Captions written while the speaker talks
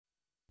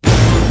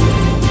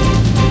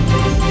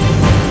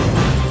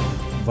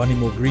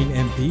Vanimo Green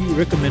MP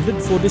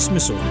recommended for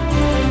dismissal.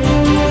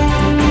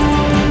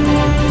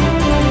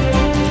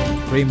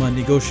 Kramer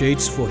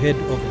negotiates for head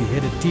of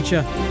beheaded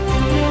teacher.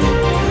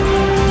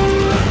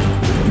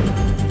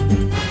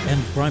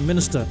 And Prime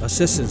Minister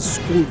assesses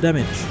school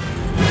damage.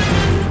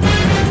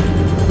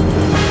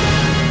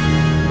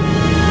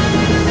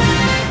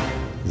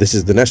 This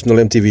is the National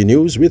EMTV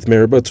News with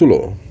Meraba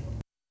Tulo.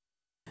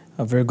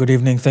 A very good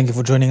evening. Thank you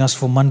for joining us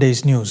for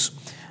Monday's news.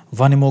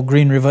 Vanimo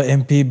Green River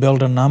MP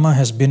Belder Nama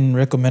has been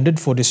recommended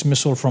for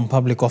dismissal from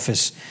public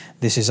office.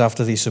 This is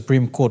after the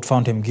Supreme Court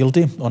found him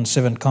guilty on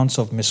 7 counts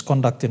of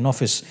misconduct in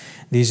office.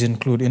 These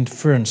include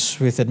interference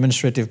with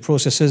administrative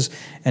processes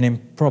and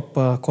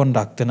improper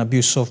conduct and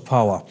abuse of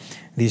power.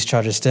 These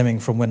charges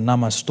stemming from when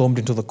Nama stormed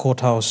into the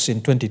courthouse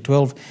in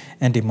 2012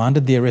 and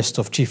demanded the arrest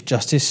of Chief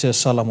Justice Sir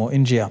Salamo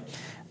Injia.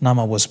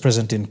 Nama was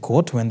present in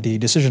court when the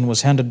decision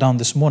was handed down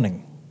this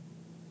morning.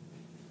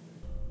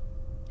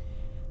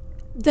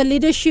 The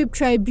Leadership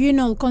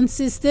Tribunal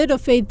consisted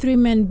of a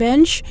 3-man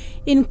bench,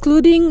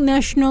 including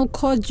National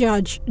Court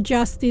Judge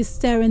Justice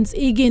Terence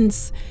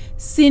Higgins,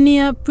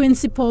 Senior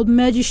Principal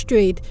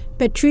Magistrate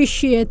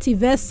Patricia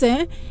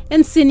Tivese,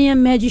 and Senior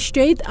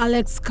Magistrate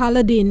Alex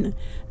Kaladin.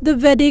 The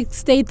verdict,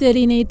 stated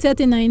in a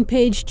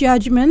 39-page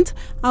judgment,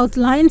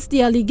 outlines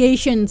the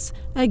allegations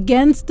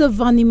against the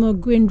Vanimo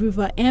Green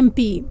River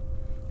MP.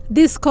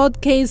 This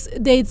court case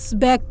dates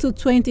back to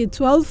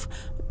 2012,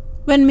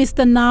 when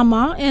Mr.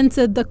 Nama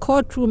entered the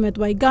courtroom at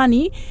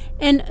Waigani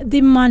and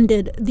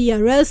demanded the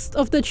arrest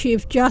of the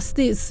Chief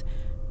Justice.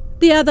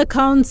 The other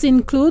counts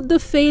include the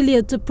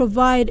failure to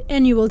provide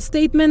annual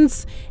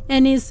statements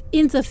and his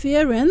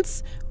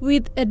interference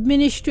with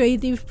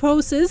administrative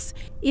process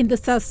in the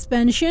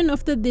suspension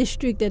of the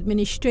district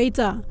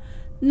administrator.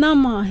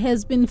 Nama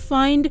has been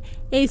fined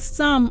a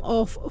sum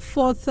of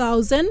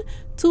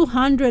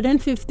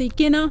 4,250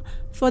 kina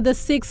for the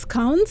 6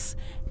 counts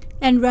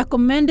and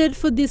recommended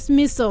for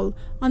dismissal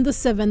on the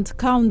 7th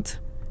count.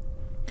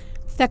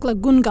 Thekla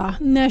Gunga,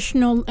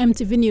 National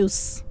EMTV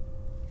News.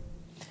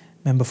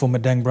 Member for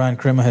Medang Brian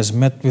Kramer has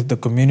met with the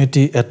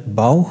community at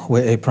Bau,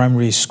 where a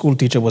primary school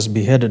teacher was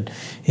beheaded.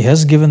 He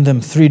has given them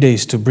 3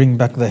 days to bring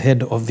back the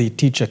head of the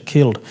teacher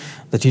killed.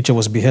 The teacher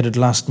was beheaded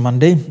last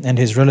Monday, and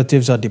his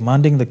relatives are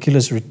demanding the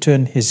killers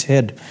return his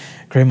head.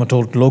 Kramer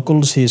told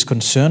locals he is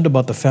concerned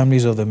about the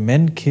families of the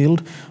men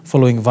killed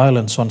following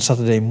violence on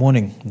Saturday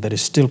morning that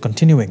is still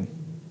continuing.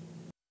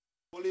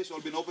 Police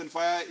have been open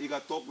fire.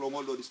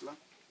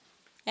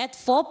 At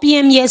 4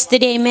 p.m.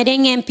 yesterday,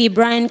 Medang MP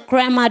Brian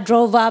Kramer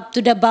drove up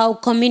to the Bau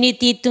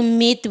community to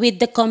meet with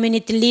the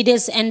community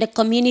leaders and the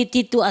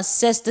community to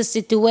assess the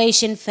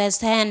situation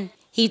firsthand.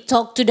 He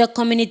talked to the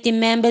community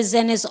members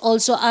and has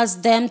also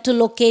asked them to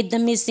locate the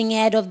missing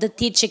head of the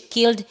teacher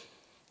killed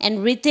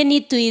and return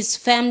it to his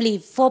family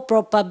for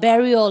proper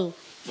burial.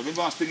 So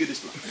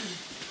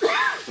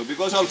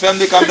because all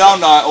family come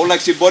down, all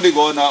like see body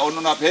go,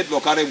 on up head go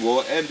carry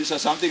go, and this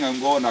is something I'm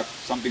going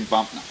something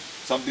pump now,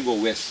 something go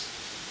west.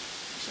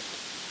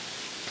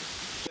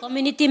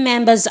 Community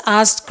members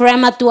asked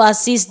Kramer to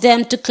assist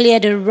them to clear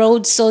the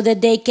road so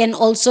that they can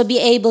also be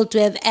able to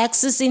have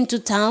access into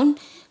town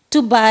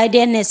to buy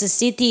their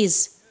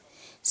necessities,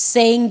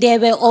 saying they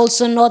will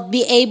also not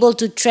be able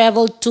to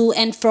travel to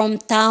and from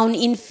town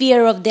in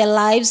fear of their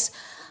lives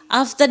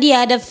after the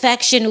other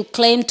faction who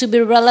claim to be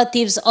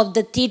relatives of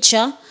the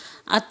teacher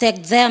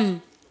attacked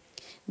them.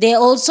 They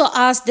also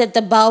asked that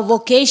the Bau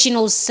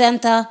Vocational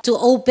Center to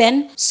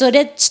open so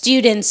that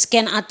students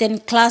can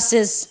attend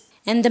classes,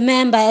 and the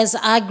member has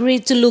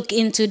agreed to look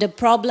into the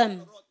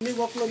problem.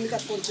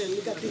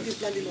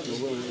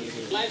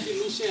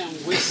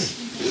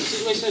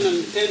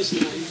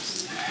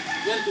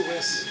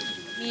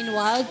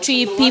 Meanwhile,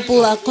 3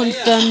 people are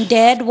confirmed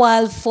dead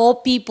while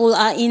 4 people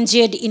are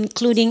injured,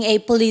 including a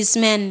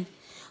policeman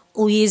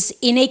who is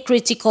in a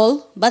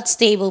critical but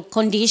stable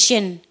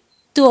condition.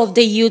 2 of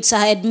the youths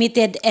are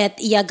admitted at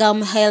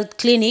Yagam Health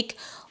Clinic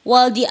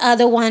while the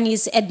other one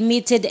is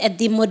admitted at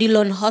the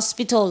Modilon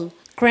Hospital.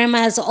 Kramer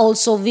has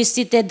also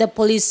visited the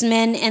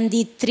policeman and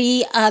the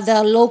 3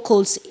 other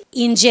locals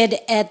injured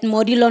at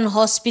Modilon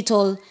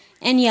Hospital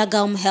and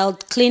Yagam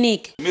Health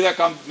Clinic.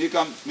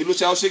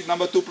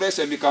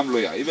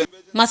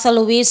 Martha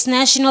Louise,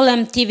 National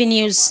EMTV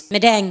News,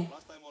 Medang.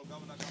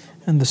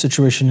 And the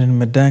situation in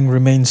Medang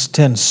remains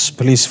tense.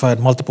 Police fired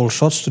multiple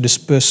shots to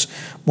disperse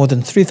more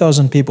than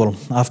 3,000 people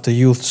after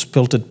youths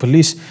pelted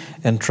police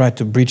and tried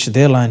to breach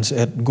their lines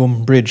at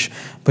Gum Bridge.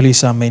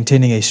 Police are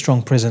maintaining a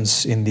strong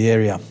presence in the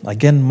area.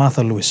 Again,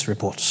 Martha Lewis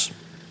reports.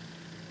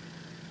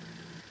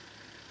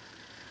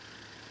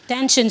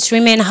 Tensions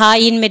remain high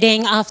in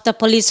Medang after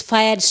police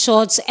fired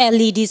shots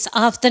early this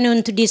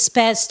afternoon to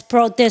disperse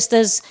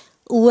protesters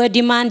who were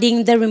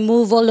demanding the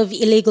removal of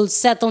illegal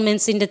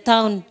settlements in the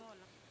town.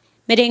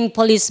 Medang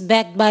police,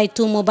 backed by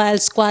 2 mobile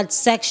squad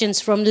sections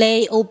from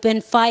Leh,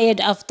 opened fire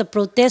after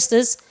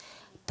protesters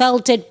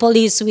pelted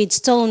police with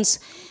stones.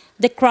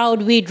 The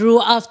crowd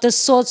withdrew after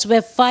shots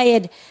were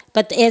fired,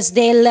 but as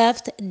they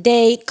left,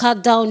 they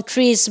cut down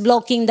trees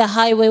blocking the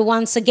highway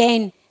once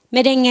again.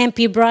 Medang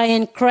MP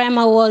Brian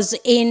Kramer was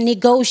in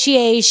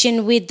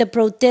negotiation with the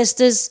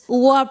protesters,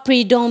 who are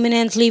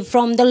predominantly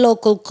from the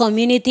local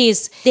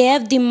communities. They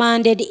have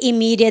demanded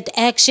immediate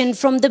action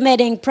from the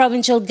Medang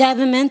provincial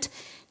government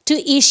to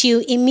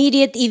issue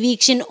immediate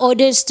eviction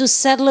orders to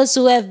settlers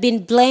who have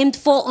been blamed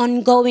for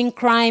ongoing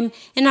crime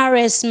and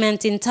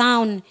harassment in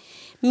town.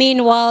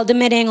 Meanwhile, the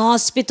Medang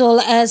Hospital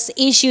has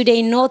issued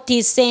a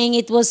notice saying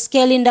it was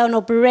scaling down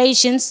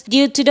operations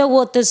due to the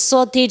water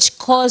shortage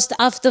caused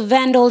after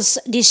vandals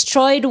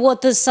destroyed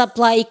water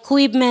supply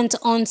equipment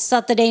on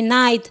Saturday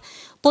night.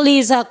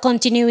 Police are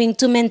continuing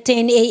to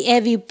maintain a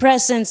heavy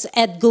presence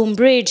at Goom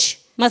Bridge.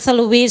 Martha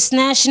Louise,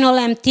 National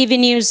EMTV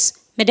News,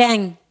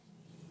 Medang.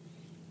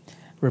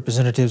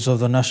 Representatives of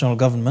the national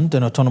government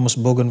and autonomous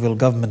Bougainville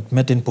government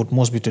met in Port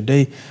Moresby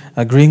today,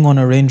 agreeing on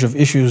a range of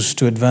issues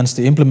to advance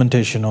the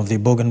implementation of the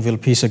Bougainville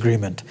Peace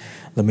Agreement.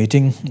 The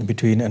meeting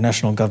between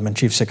National Government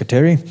Chief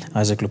Secretary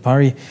Isaac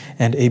Lupari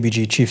and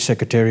ABG Chief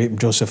Secretary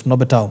Joseph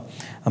Nobetau.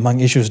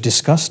 Among issues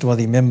discussed were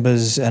the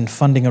members and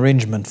funding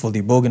arrangement for the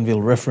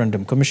Bougainville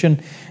Referendum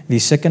Commission, the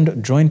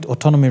second joint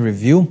autonomy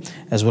review,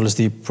 as well as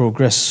the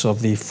progress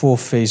of the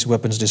four-phase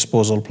weapons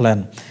disposal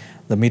plan.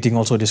 The meeting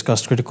also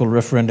discussed critical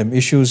referendum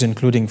issues,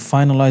 including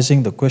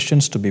finalizing the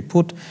questions to be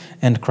put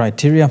and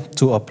criteria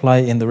to apply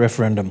in the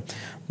referendum.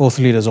 Both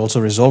leaders also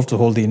resolved to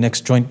hold the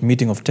next joint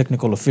meeting of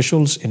technical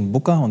officials in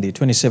Buka on the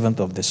 27th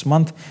of this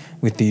month,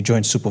 with the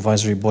joint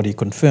supervisory body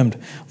confirmed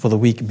for the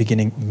week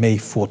beginning May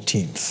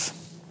 14th.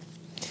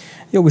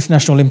 You're with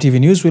National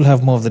EMTV News. We'll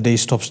have more of the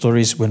day's top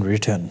stories when we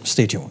return.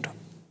 Stay tuned.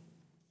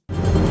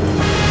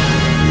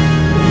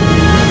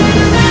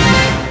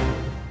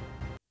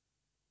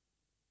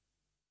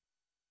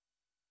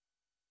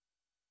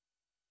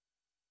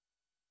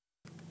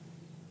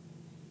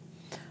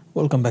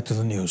 Welcome back to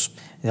the news.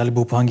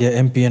 Yalibu Pangia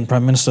MP and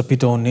Prime Minister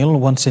Peter O'Neill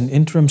wants an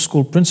interim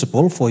school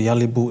principal for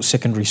Yalibu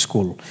Secondary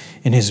School.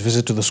 In his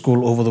visit to the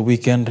school over the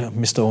weekend,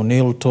 Mr.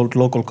 O'Neill told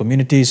local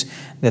communities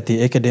that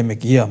the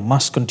academic year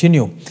must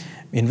continue.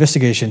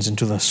 Investigations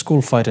into the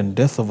school fight and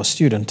death of a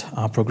student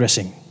are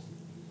progressing.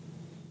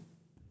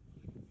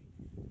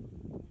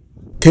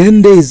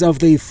 10 days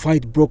after a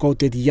fight broke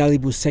out at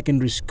Yalibu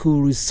Secondary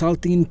School,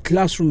 resulting in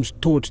classrooms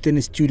torched and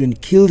a student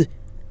killed,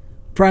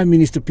 Prime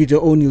Minister Peter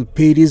O'Neill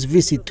paid his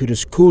visit to the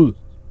school.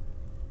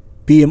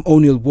 PM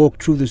O'Neill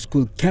walked through the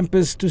school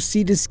campus to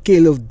see the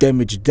scale of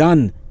damage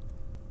done.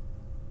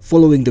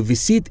 Following the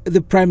visit,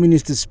 the Prime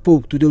Minister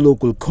spoke to the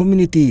local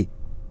community.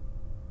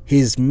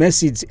 His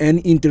message: an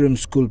interim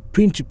school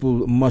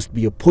principal must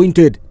be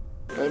appointed.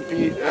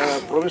 MP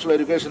Provincial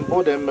Education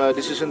Board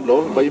decision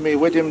blown, but you may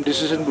wait him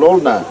decision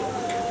blown now.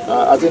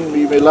 I think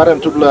we may let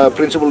him to the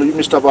principal. You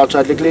must have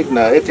outside the click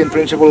now. 18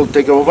 principal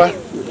take over.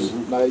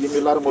 Now you may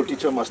let him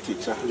teacher must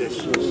teach.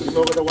 Yes. You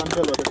know the one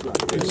fellow the class.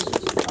 Yes.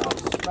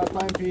 That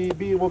time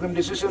be work him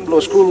decision blow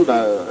school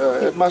now.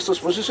 Headmaster's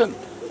position,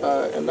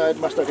 and the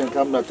headmaster can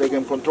come now take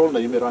him control now.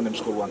 You may run him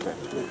school one time.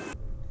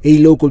 A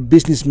local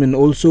businessman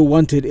also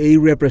wanted a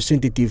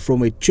representative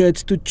from a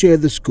church to chair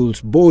the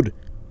school's board.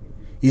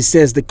 He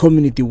says the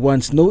community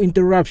wants no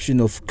interruption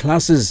of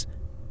classes.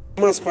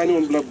 Mas pani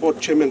on board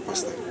chairman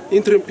pastor.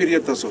 Interim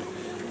period that's all.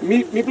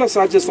 Me plus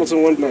suggest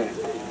also one player.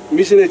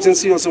 Mission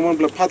agency also one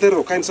player. Pater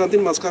or kind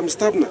something must come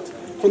stop na.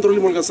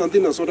 Controlling one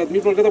something so that me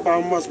plus get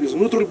a must be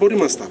neutral body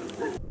must stop.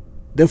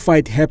 The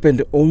fight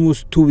happened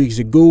almost 2 weeks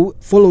ago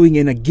following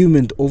an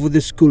argument over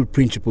the school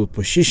principal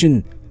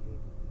position.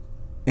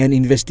 An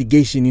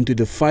investigation into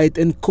the fight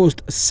and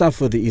caused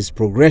suffered is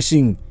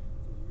progressing.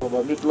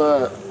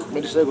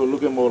 Minister go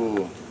look at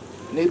more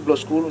need blood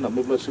school na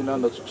me blood sina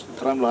na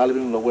tram la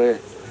halving la way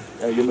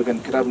you can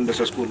grab in the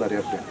school that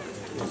you have.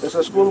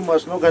 The school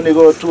must not gonna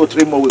go 2 or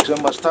 3 more weeks.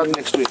 It must start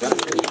next week.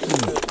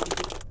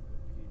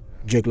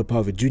 Jack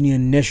Lapava Jr.,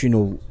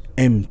 National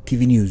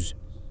EMTV News.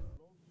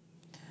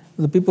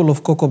 The people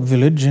of Kokop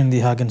village in the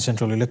Hagen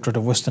Central Electorate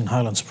of Western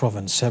Highlands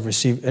Province have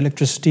received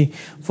electricity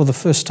for the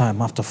first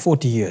time after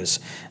 40 years.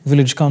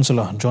 Village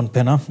Councillor John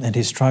Penna and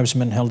his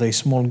tribesmen held a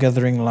small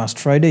gathering last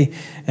Friday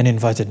and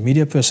invited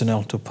media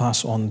personnel to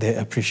pass on their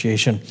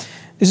appreciation.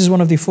 This is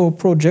one of the 4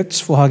 projects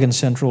for Hagen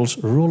Central's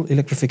rural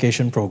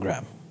electrification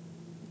program.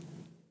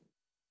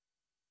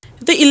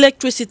 The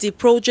electricity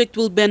project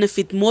will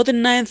benefit more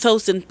than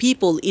 9,000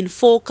 people in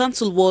 4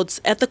 council wards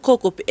at the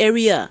Kokop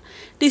area.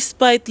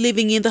 Despite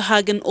living in the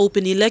Hagen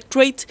Open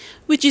Electorate,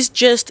 which is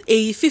just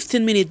a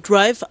 15-minute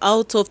drive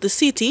out of the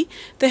city,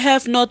 they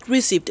have not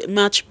received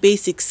much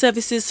basic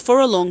services for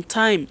a long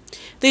time.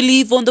 They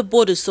live on the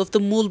borders of the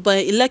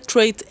Mulbai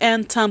Electorate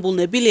and Tambul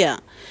Nebilia.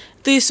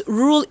 This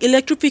rural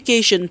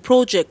electrification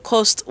project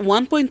cost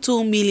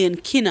 1.2 million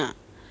kina.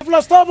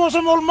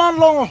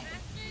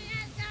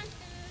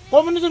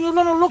 Community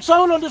people look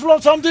sound on this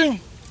lot something.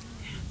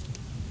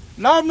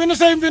 Now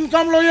minister been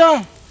come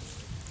lawyer.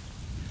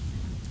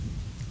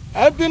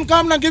 I've been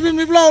come and giving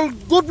people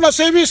good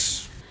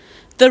service.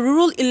 The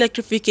rural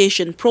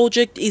electrification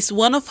project is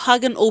one of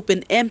Hagen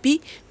Open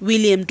MP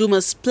William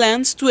Duma's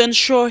plans to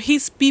ensure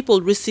his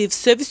people receive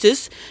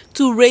services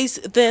to raise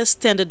their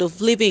standard of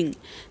living.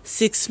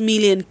 6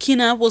 million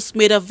kina was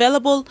made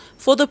available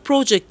for the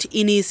project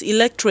in his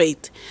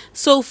electorate.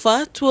 So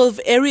far, 12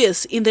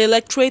 areas in the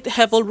electorate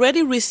have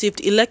already received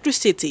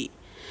electricity.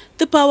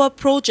 The power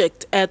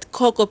project at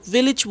Kokop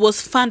village was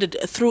funded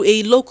through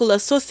a local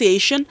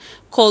association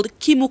called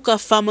Kimuka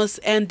Farmers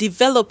and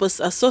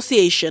Developers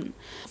Association.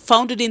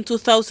 Founded in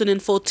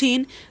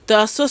 2014, the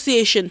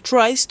association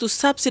tries to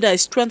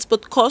subsidize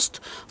transport costs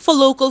for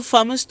local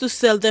farmers to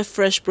sell their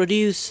fresh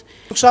produce.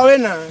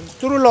 Funding line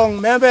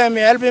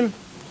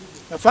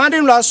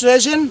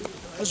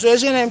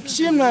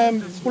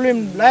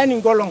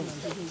golong,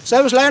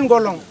 service line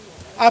golong,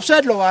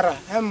 upside Lowara,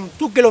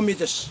 2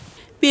 kilometers.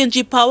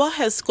 PNG Power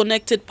has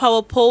connected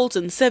power poles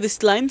and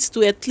service lines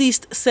to at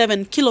least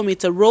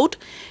 7-kilometer road,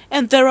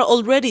 and there are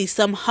already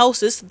some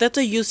houses that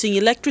are using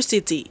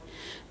electricity.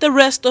 The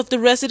rest of the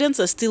residents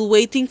are still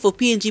waiting for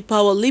PNG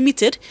Power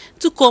Limited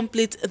to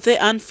complete the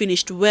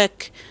unfinished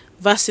work.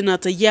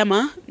 Vasinata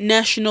Yama,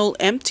 National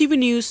EMTV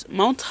News,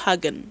 Mount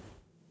Hagen.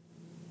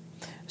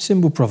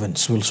 Simbu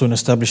Province will soon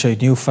establish a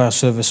new fire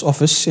service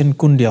office in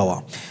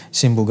Kundiawa.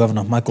 Simbu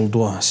Governor Michael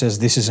Dua says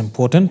this is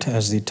important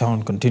as the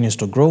town continues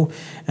to grow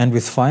and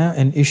with fire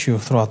an issue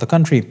throughout the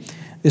country.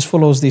 This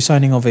follows the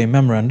signing of a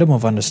memorandum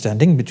of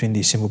understanding between the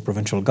Simbu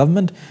Provincial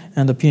Government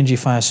and the PNG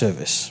Fire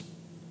Service.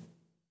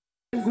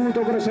 The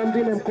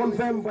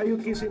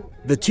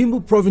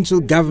Simbu Provincial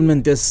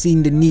Government has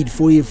seen the need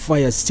for a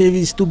fire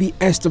service to be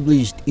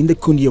established in the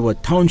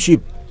Kundiawa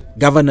Township.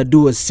 Governor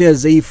Dua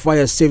says a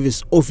fire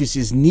service office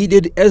is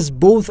needed as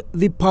both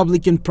the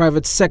public and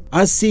private sector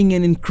are seeing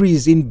an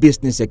increase in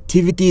business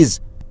activities.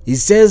 He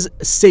says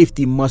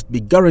safety must be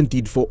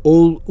guaranteed for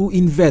all who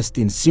invest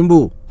in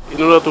Simbu.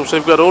 In order to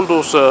safeguard all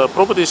those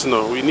properties,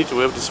 we need to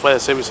have this fire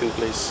service in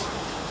place.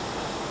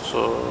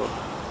 So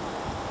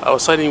I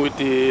was signing with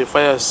the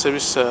fire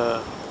service,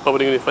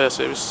 Public and Fire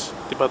Service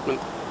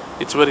Department.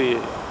 It's very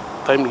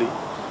timely.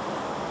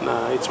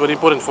 It's very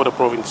important for the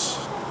province.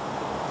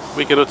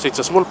 We cannot say it's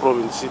a small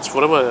province, it's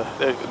forever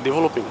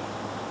developing.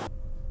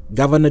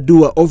 Governor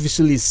Dua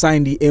officially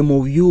signed the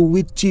MOU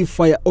with Chief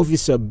Fire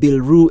Officer Bill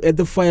Rue at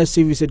the Fire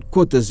Service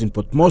headquarters in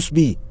Port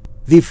Moresby.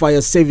 The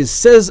Fire Service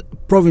says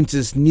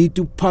provinces need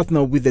to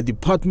partner with the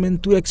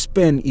department to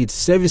expand its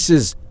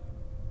services.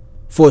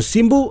 For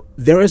Simbu,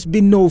 there has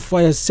been no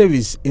fire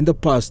service in the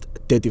past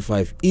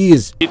 35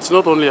 years. It's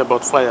not only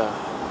about fire,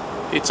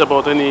 it's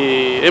about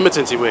any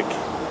emergency work.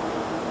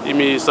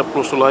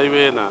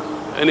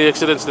 Any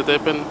accidents that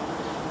happen,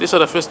 these are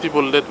the first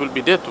people that will be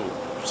there to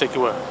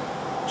secure.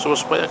 So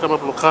supaya kama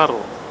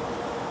blokaro,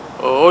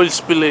 or oil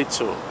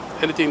spillage, or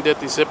anything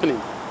that is happening,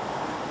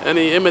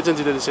 any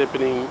emergency that is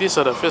happening, these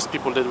are the first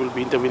people that will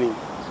be intervening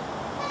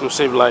to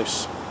save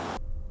lives.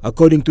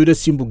 According to the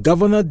Simbu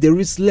governor, there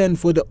is land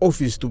for the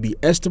office to be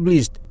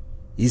established.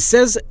 He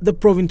says the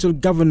provincial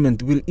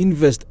government will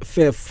invest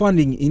fair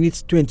funding in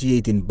its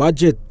 2018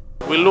 budget.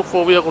 We'll look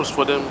for vehicles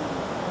for them.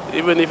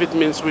 Even if it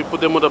means we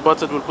put them on the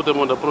budget, we'll put them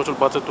on the provincial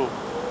budget too,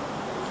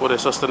 for the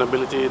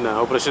sustainability and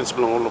operations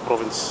belong all the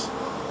province.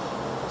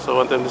 So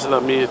one time this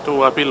is me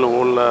to appeal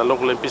on all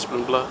local MPs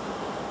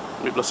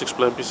me plus 6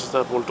 MPs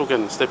that all two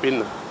can step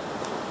in,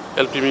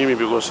 help me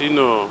because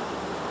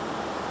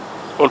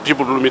all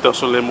people will meet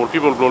us all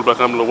people will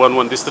become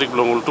one district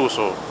belong all two.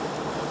 So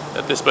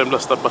at this time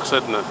let's start back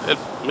side now, help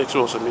make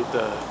sure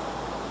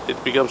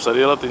it becomes a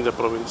reality in the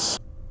province.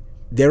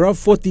 There are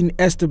 14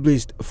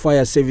 established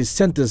fire service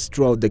centers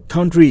throughout the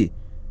country.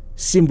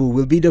 Simbu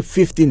will be the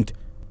 15th.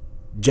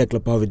 Jack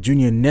Lapava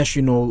Jr.,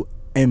 National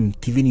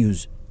EMTV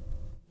News.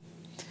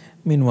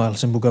 Meanwhile,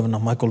 Simbu Governor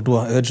Michael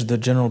Dua urged the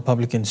general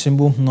public in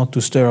Simbu not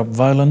to stir up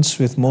violence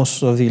with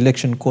most of the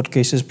election court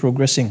cases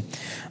progressing.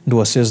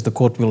 Dua says the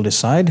court will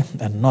decide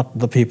and not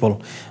the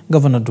people.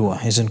 Governor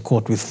Dua is in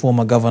court with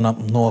former Governor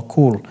Noah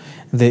Cool.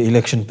 The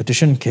election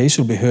petition case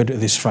will be heard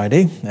this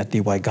Friday at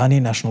the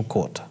Waigani National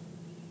Court.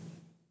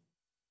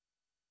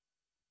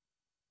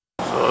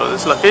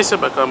 It's like case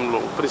become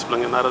long, prince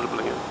plangen, aral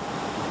plangen.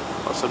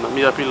 Also,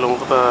 mi appeal long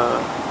kata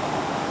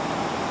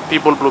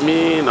people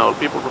blumi, now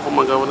people from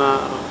Magawana,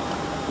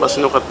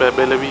 masinokat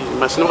belevi,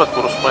 masinokat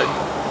crossbite.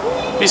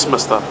 Peace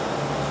must start.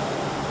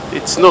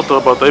 It's not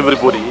about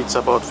everybody, it's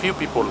about few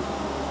people.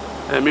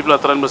 People are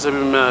trying to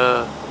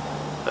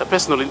have a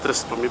personal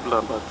interest from people,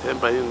 but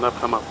empire not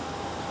come up.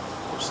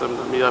 So,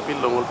 mi appeal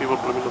long all people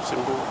blumi of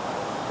Simbu.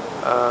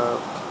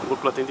 Good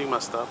platinting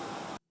must start.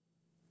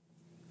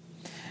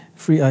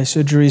 Free eye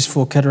surgeries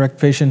for cataract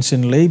patients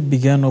in Leh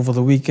began over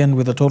the weekend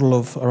with a total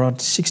of around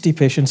 60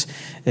 patients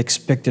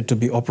expected to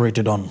be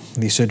operated on.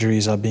 The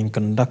surgeries are being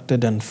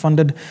conducted and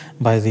funded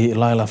by the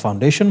Laila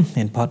Foundation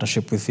in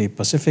partnership with the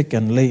Pacific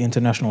and Leh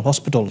International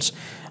Hospitals.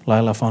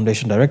 Laila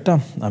Foundation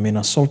Director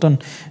Amina Sultan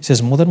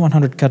says more than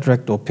 100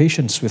 cataract or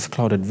patients with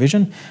clouded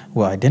vision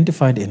were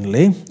identified in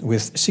Leh,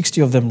 with 60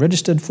 of them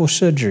registered for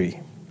surgery.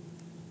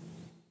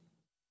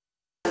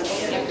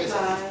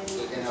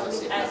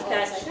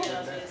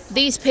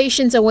 These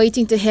patients are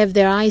waiting to have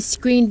their eyes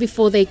screened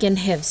before they can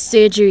have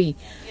surgery.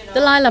 The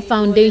Lila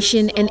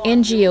Foundation, an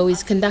NGO,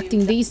 is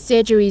conducting these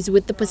surgeries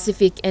with the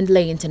Pacific and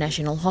Lay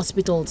International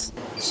Hospitals.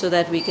 So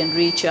that we can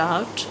reach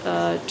out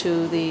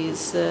to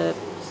these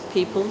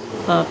people,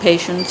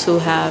 patients who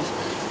have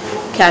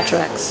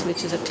cataracts,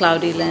 which is a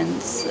cloudy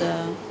lens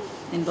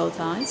in both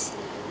eyes.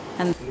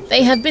 And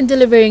they have been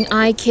delivering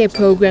eye care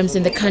programs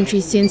in the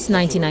country since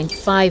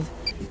 1995.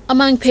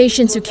 Among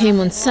patients who came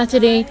on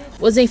Saturday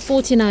was a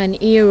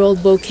 49-year-old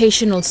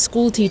vocational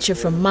school teacher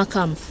from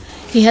Makam.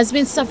 He has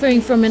been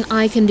suffering from an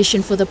eye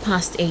condition for the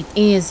past 8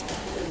 years.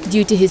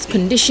 Due to his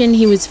condition,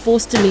 he was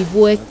forced to leave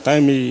work.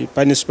 During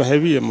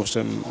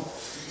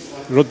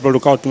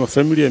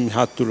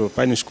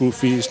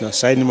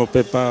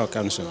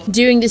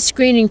the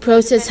screening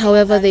process,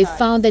 however, they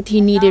found that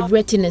he needed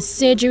retina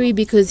surgery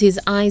because his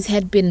eyes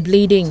had been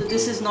bleeding. So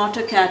this is not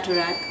a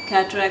cataract.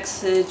 Cataract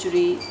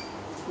surgery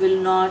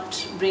will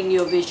not bring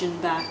your vision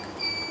back.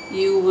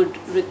 You would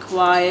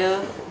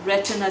require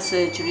retina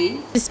surgery.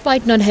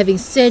 Despite not having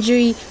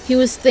surgery, he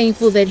was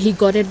thankful that he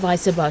got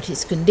advice about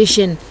his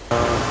condition.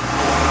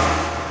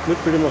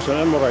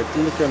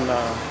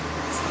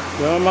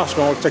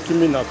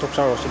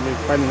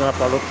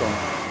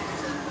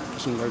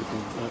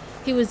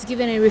 He was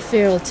given a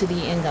referral to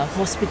the Enga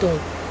hospital.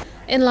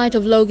 In light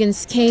of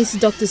Logan's case,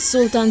 Dr.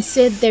 Sultan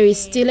said there is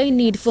still a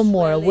need for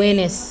more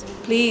awareness.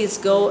 Please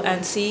go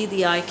and see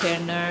the eye care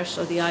nurse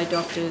or the eye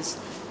doctors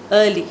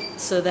early,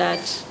 so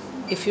that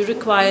if you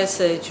require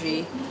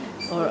surgery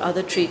or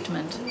other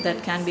treatment,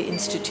 that can be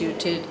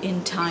instituted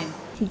in time.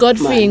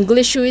 Godfrey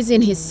Nglishu is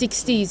in his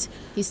 60s.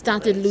 He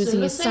started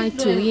losing his sight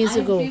 2 years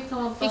ago.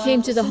 He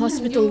came to the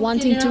hospital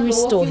wanting to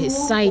restore his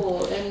sight.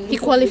 He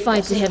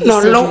qualified to have the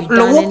surgery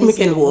done and is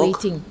now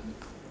waiting.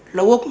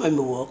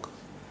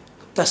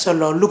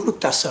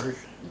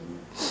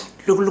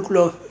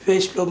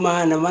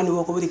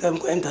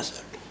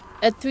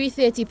 At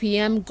 3:30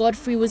 p.m.,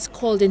 Godfrey was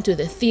called into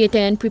the theatre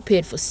and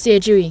prepared for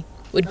surgery.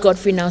 With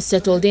Godfrey now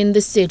settled in,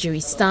 the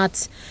surgery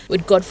starts.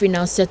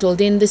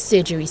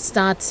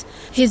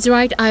 His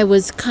right eye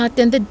was cut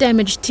and the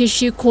damaged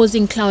tissue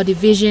causing cloudy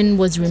vision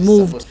was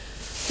removed.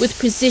 With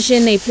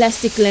precision, a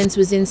plastic lens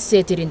was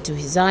inserted into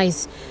his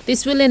eyes.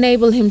 This will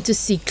enable him to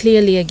see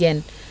clearly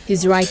again.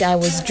 His right eye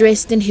was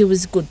dressed and he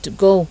was good to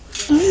go.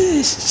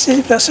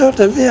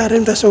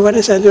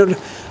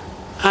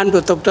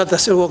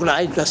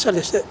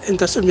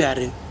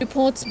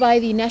 Reports by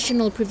the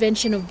National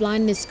Prevention of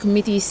Blindness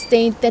Committee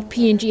state that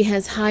PNG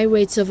has high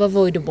rates of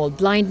avoidable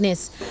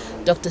blindness.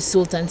 Dr.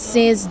 Sultan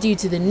says due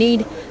to the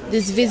need,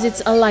 these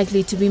visits are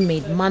likely to be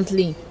made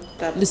monthly.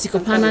 Lucy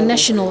Kopana,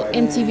 National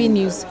EMTV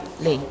News,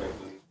 Lay.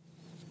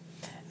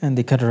 And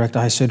the cataract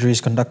eye surgery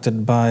is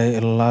conducted by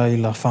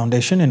Lila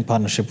Foundation in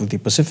partnership with the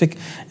Pacific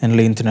and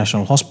Lay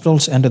International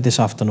Hospitals ended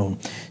this afternoon.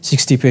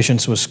 60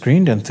 patients were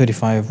screened and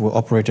 35 were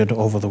operated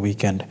over the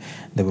weekend.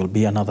 There will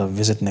be another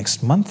visit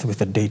next month with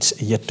the dates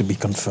yet to be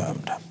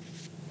confirmed.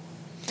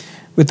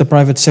 With the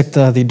private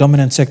sector, the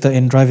dominant sector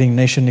in driving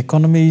nation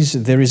economies,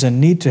 there is a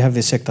need to have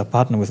the sector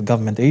partner with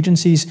government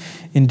agencies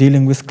in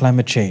dealing with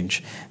climate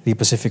change. The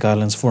Pacific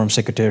Islands Forum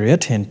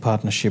Secretariat, in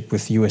partnership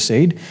with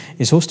USAID,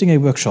 is hosting a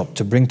workshop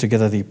to bring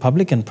together the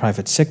public and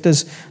private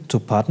sectors to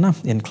partner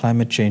in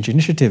climate change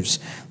initiatives.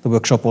 The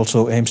workshop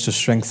also aims to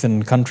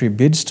strengthen country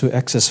bids to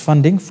access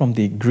funding from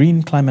the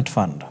Green Climate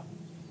Fund.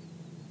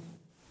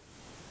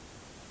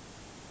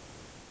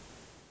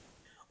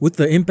 With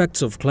the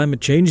impacts of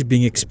climate change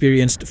being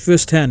experienced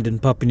firsthand in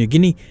Papua New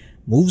Guinea,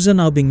 moves are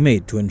now being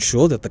made to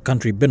ensure that the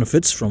country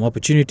benefits from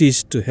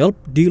opportunities to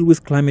help deal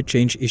with climate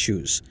change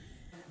issues.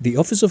 The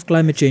Office of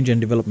Climate Change and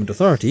Development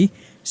Authority,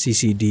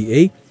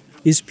 CCDA,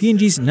 is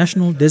PNG's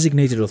National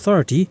Designated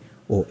Authority,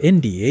 or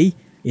NDA,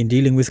 in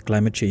dealing with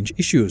climate change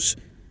issues.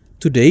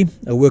 Today,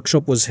 a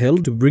workshop was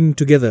held to bring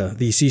together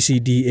the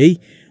CCDA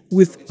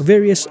with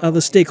various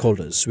other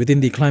stakeholders within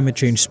the climate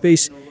change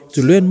space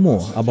to learn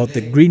more about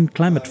the Green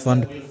Climate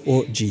Fund,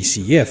 or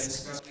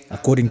GCF.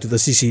 According to the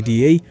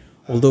CCDA,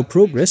 although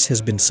progress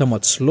has been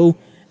somewhat slow,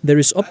 there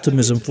is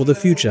optimism for the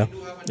future,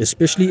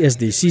 especially as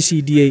the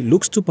CCDA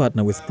looks to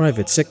partner with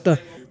private sector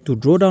to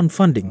draw down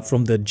funding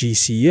from the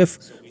GCF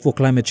for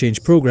climate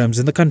change programs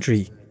in the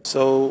country.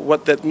 So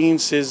what that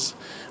means is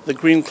the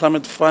Green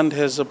Climate Fund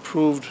has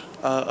approved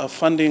a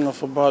funding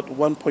of about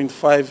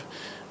 1.5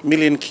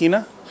 million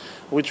kina,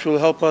 which will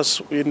help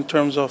us in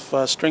terms of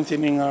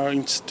strengthening our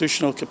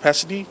institutional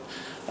capacity,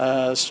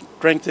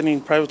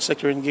 strengthening private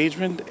sector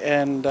engagement,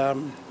 and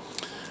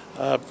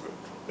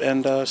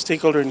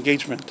stakeholder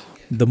engagement.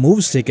 The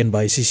moves taken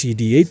by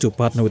CCDA to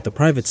partner with the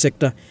private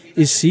sector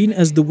is seen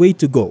as the way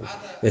to go,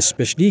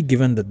 especially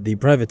given that the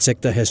private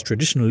sector has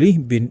traditionally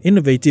been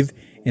innovative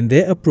in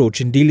their approach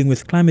in dealing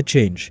with climate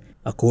change.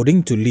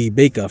 According to Lee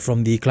Baker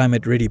from the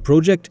Climate Ready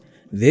project,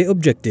 their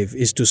objective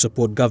is to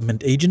support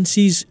government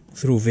agencies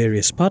through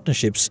various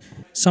partnerships,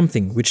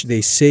 something which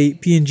they say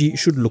PNG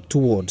should look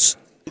towards.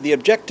 The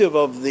objective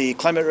of the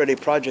Climate Ready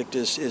project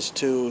is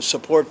to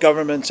support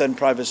governments and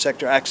private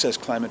sector access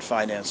climate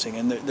financing.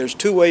 And there's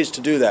two ways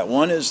to do that.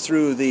 One is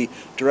through the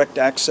direct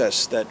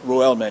access that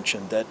Roel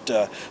mentioned, that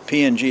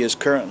PNG is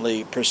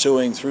currently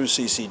pursuing through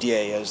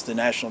CCDA as the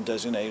National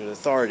Designated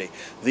Authority.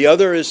 The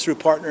other is through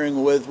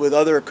partnering with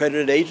other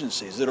accredited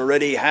agencies that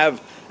already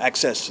have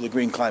access to the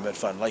Green Climate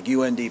Fund, like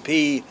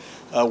UNDP,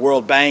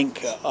 World Bank,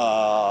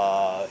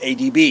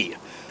 ADB.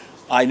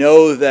 I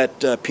know that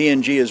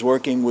PNG is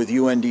working with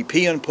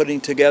UNDP on putting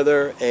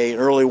together an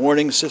early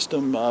warning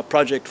system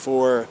project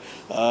for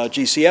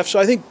GCF. So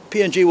I think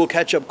PNG will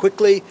catch up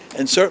quickly,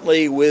 and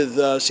certainly with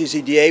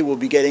CCDA we'll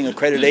be getting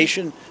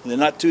accreditation in the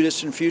not too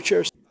distant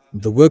future.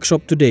 The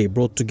workshop today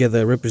brought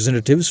together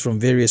representatives from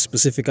various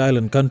Pacific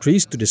Island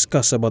countries to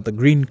discuss about the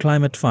Green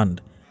Climate Fund.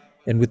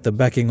 And with the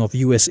backing of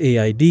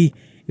USAID,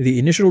 the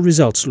initial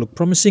results look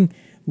promising,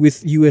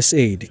 with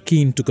USAID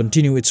keen to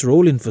continue its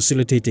role in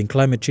facilitating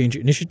climate change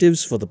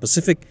initiatives for the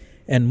Pacific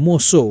and more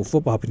so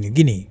for Papua New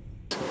Guinea.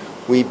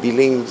 We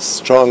believe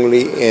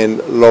strongly in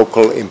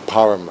local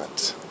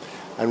empowerment,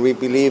 and we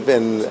believe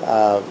in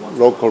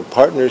local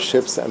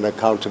partnerships and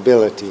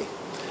accountability.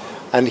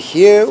 And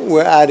here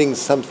we're adding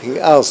something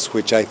else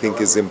which I think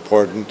is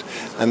important,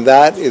 and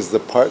that is the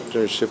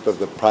partnership of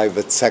the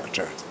private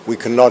sector. We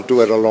cannot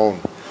do it alone.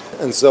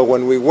 And so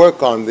when we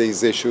work on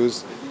these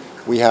issues,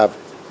 we have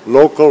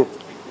local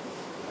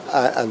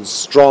and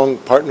strong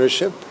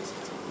partnership,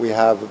 we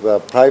have the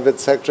private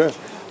sector,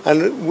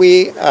 and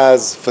we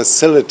as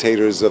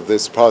facilitators of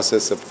this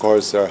process, of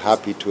course, are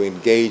happy to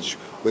engage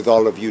with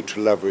all of you to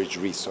leverage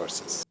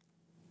resources.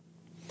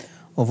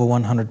 Over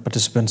 100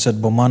 participants at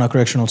Bomana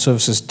Correctional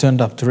Services turned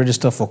up to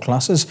register for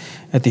classes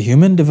at the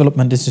Human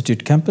Development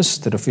Institute campus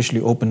that officially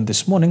opened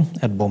this morning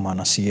at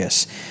Bomana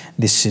CS.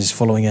 This is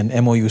following an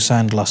MOU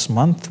signed last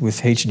month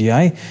with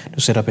HDI to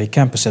set up a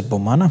campus at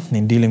Bomana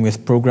in dealing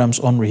with programs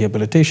on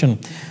rehabilitation.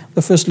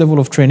 The first level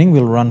of training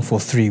will run for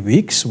 3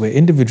 weeks, where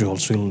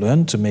individuals will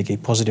learn to make a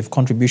positive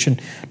contribution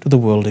to the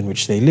world in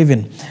which they live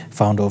in.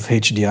 Founder of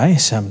HDI,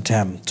 Sam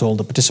Tam, told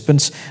the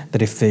participants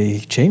that if they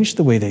change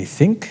the way they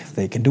think,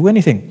 they can do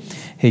anything.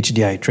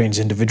 HDI trains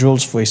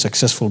individuals for a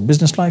successful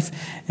business life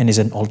and is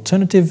an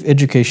alternative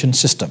education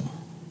system.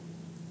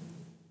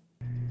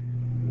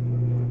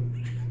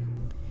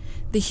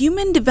 The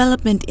Human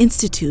Development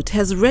Institute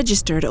has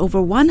registered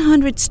over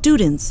 100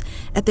 students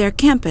at their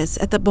campus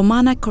at the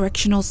Bomana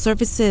Correctional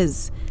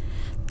Services.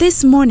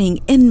 This morning,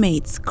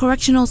 inmates,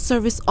 correctional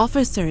service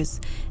officers,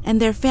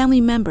 and their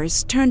family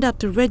members turned up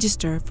to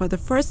register for the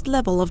first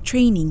level of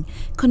training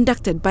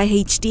conducted by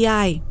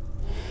HDI.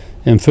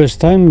 And first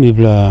time, we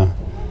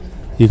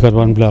got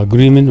one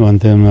agreement on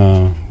them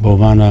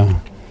Bomana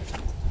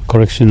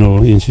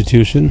Correctional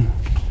Institution.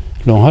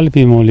 Long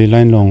halipi only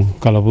line long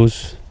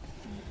calabus.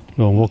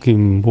 Long walk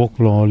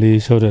long only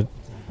so that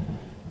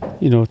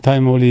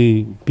time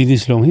only be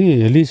this long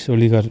here, at least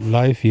only got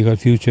life, you got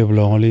future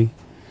long only.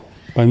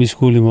 By me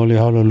school him only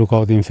how to look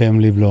out in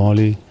family long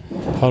only,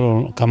 how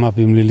to come up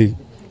in really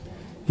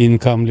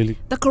income really.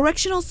 The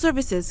correctional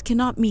services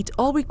cannot meet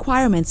all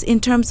requirements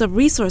in terms of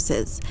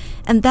resources,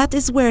 and that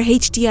is where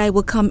HDI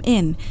will come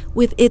in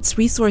with its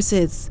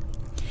resources.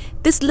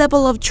 This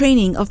level of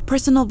training of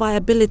personal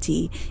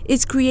viability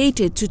is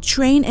created to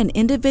train an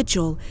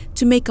individual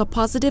to make a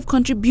positive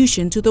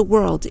contribution to the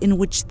world in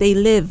which they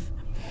live.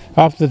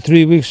 After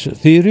 3 weeks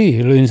theory,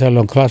 inside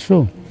the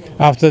classroom.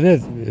 After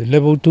that,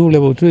 level 2,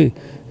 level 3,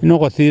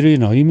 got theory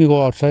now. You may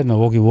go outside now,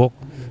 walk.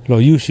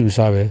 Use him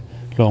sabe.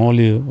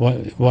 Only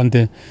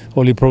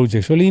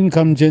projects, only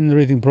income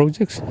generating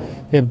projects.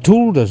 Have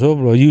tools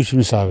also, use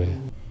him sabe.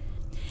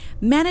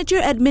 Manager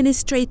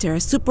Administrator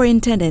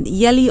Superintendent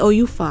Yeli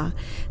Oyufa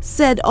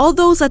said all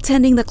those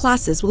attending the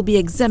classes will be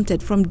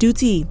exempted from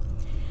duty.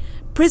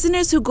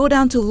 Prisoners who go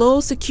down to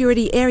low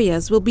security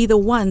areas will be the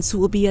ones who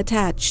will be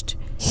attached.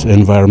 It's an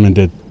environment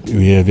that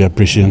we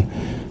appreciate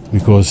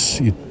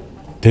because it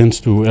tends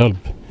to help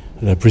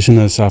the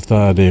prisoners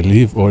after they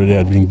leave or they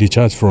are being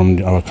discharged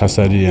from our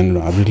custody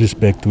and released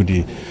back to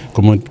the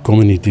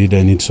community.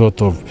 Then it sort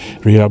of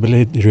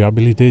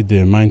rehabilitate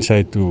their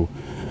mindset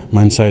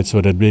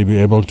so that they be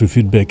able to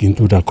feed back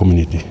into the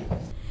community.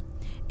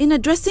 In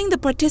addressing the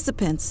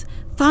participants,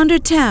 Founder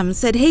Tam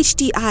said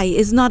HDI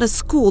is not a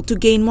school to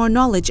gain more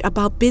knowledge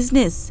about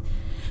business,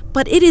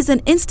 but it is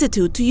an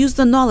institute to use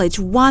the knowledge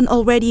one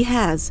already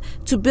has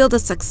to build a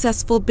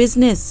successful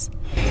business.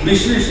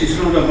 Business is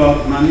not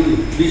about money,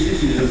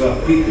 business is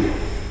about people.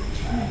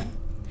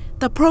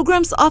 The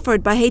programs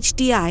offered by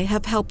HDI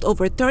have helped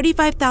over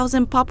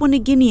 35,000 Papua New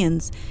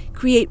Guineans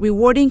create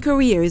rewarding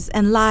careers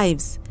and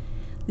lives.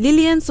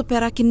 Lilian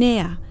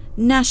Soperakinea,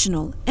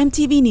 National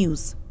EMTV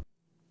News.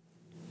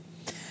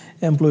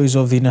 Employees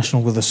of the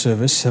National Weather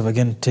Service have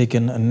again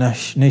taken a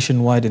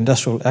nationwide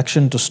industrial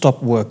action to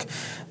stop work.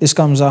 This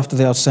comes after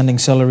the outstanding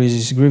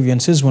salaries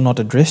grievances were not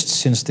addressed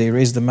since they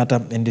raised the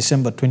matter in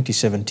December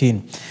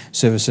 2017.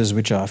 Services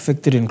which are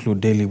affected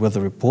include daily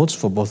weather reports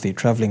for both the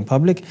travelling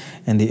public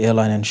and the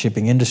airline and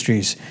shipping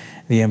industries.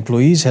 The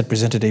employees had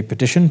presented a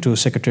petition to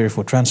Secretary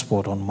for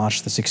Transport on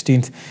March the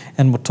 16th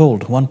and were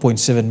told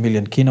 1.7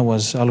 million kina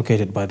was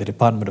allocated by the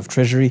Department of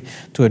Treasury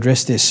to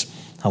address this.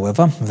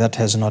 However, that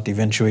has not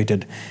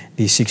eventuated.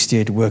 The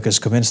 68 workers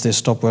commenced their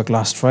stop work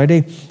last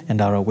Friday and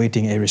are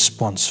awaiting a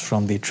response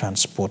from the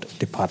Transport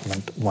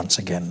Department once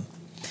again.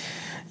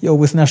 You're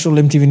with National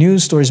EMTV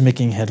News, stories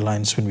making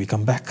headlines when we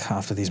come back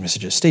after these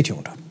messages. Stay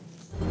tuned.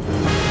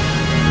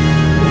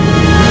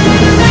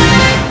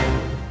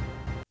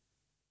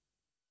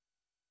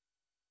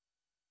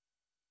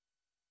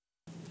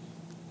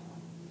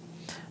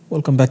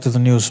 Welcome back to the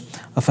news.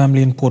 A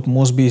family in Port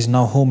Moresby is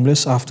now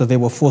homeless after they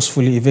were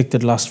forcefully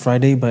evicted last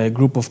Friday by a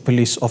group of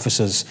police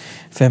officers.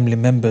 Family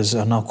members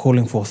are now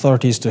calling for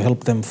authorities to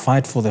help them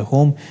fight for their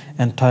home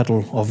and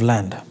title of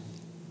land.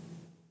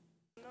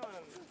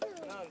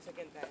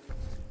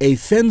 A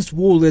fenced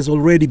wall has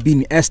already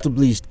been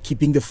established,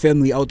 keeping the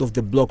family out of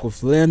the block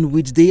of land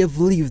which they have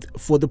lived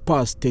for the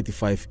past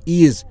 35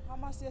 years.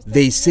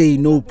 They say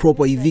no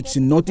proper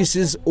eviction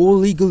notices or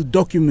legal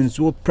documents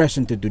were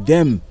presented to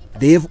them.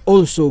 They have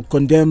also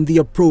condemned the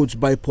approach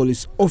by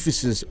police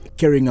officers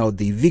carrying out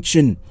the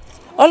eviction.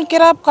 All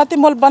kirap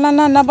katimol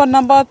banana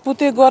number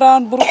puti go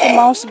down, buruki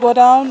mouse go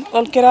down,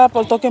 all kirap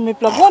all toke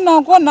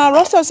mipla go now,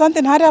 rosa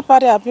something haria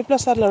paria, mipla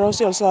sadla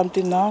rosi or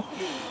something now.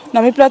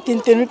 Na mipla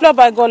tintin, mipla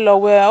by go low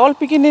where all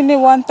picking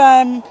in one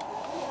time,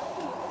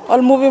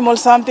 all moving or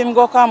something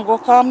go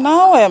come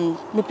now,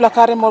 mipla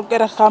karim all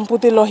get a come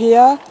puti lo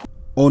here.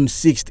 On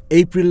 6th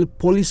April,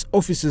 police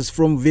officers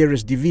from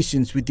various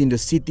divisions within the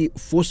city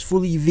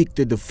forcefully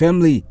evicted the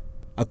family.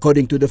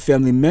 According to the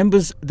family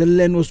members, the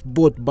land was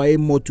bought by a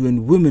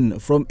Motuan woman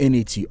from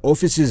NHC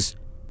offices.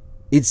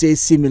 It's a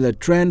similar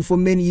trend for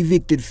many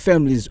evicted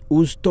families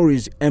whose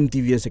stories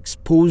EMTV has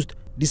exposed,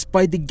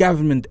 despite the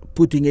government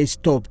putting a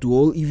stop to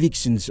all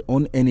evictions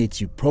on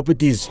NHC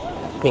properties.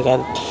 We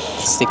got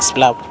 6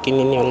 block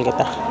kinini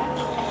olgeta.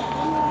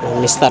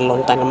 Mr.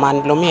 Lontan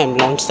man blomi and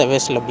launch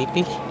service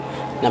lobby.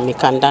 Na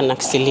mikanda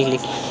naksilili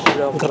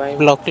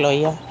block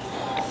lawyer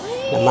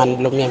na man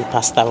blomi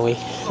passed away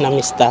na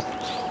Mr.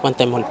 one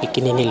time all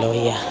pikinini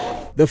lawyer.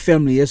 The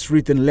family has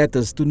written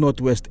letters to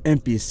Northwest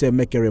MP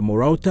Semekere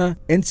Morauta,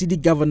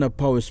 NCD Governor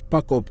Powers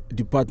Pakop,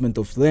 Department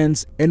of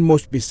Lands, and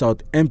Mosby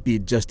South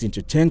MP Justin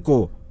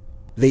Chechenko.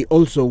 They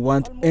also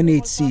want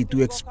NHC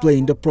to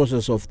explain the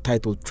process of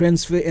title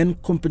transfer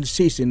and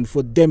compensation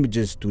for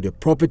damages to the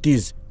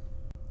properties.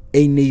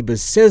 A neighbor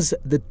says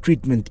the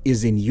treatment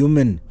is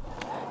inhuman.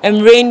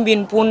 Rain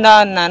bin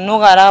punda na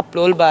nogara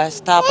plol ba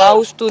stop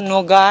house to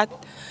nogat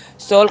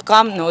sol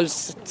kam no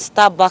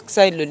stop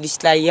backside lo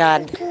disla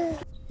yard.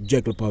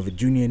 Jekyll Pavitt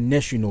Jr.,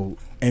 National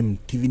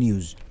EMTV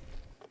News.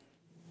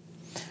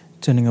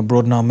 Turning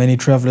abroad now, many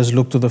travelers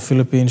look to the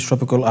Philippines'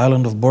 tropical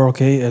island of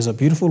Boracay as a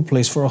beautiful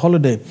place for a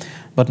holiday.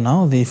 But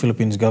now the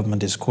Philippines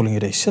government is calling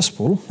it a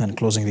cesspool and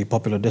closing the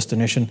popular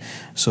destination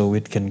so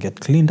it can get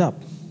cleaned up.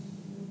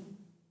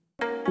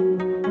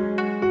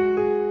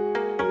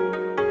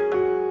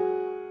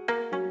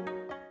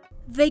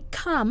 They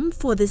come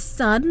for the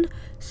sun,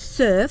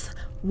 surf,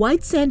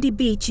 white sandy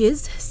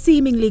beaches,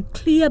 seemingly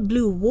clear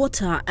blue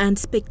water and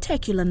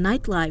spectacular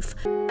nightlife.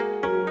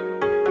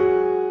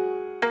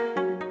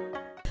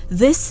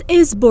 This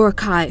is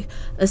Boracay,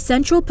 a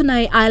central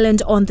Panay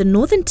island on the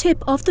northern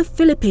tip of the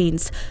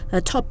Philippines, a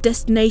top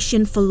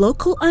destination for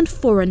local and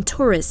foreign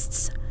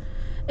tourists.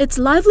 Its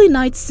lively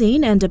night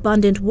scene and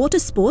abundant water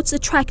sports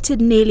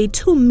attracted nearly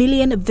 2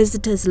 million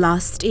visitors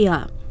last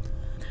year.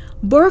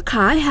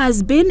 Boracay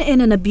has been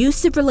in an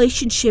abusive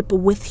relationship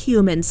with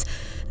humans.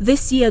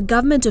 This year,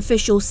 government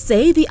officials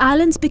say the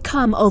island's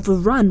become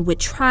overrun with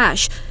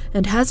trash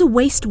and has a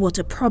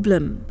wastewater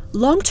problem.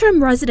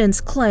 Long-term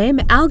residents claim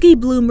algae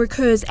bloom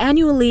recurs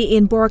annually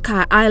in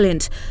Boracay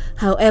Island.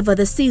 However,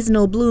 the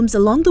seasonal blooms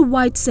along the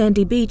white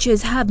sandy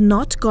beaches have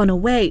not gone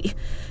away.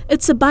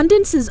 Its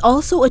abundance is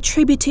also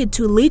attributed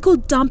to legal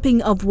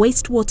dumping of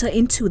wastewater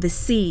into the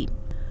sea.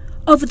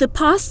 Over the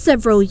past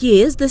several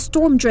years, the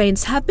storm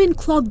drains have been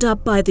clogged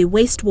up by the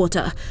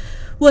wastewater,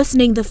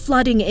 worsening the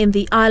flooding in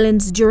the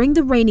islands during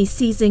the rainy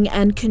season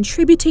and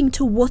contributing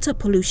to water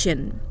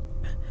pollution.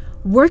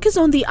 Workers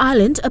on the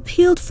island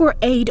appealed for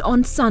aid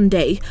on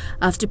Sunday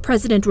after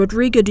President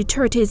Rodrigo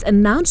Duterte's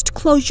announced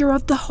closure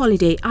of the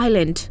holiday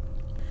island.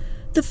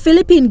 The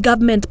Philippine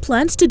government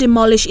plans to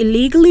demolish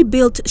illegally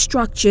built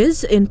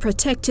structures in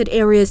protected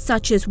areas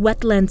such as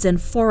wetlands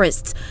and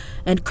forests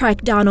and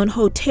crack down on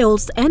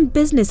hotels and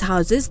business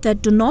houses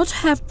that do not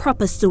have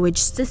proper sewage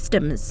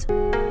systems.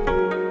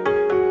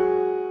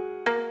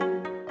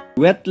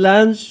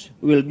 Wetlands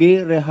will be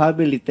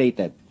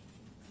rehabilitated.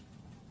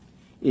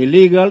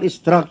 Illegal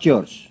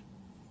structures,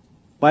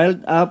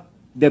 piled up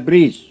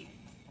debris,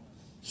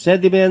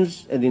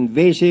 sediments, and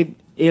invasive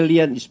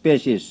alien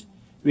species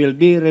will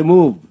be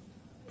removed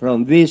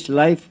from these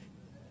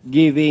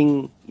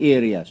life-giving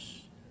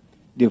areas.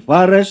 The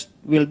forest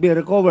will be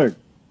recovered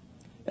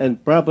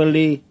and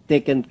properly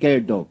taken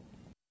care of.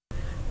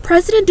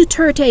 President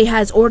Duterte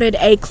has ordered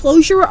a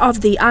closure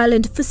of the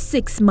island for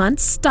 6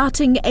 months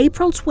starting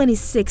April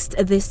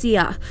 26th this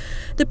year.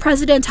 The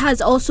president has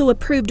also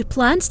approved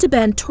plans to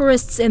ban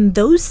tourists in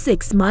those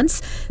 6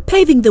 months,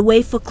 paving the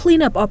way for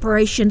cleanup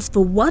operations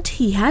for what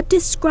he had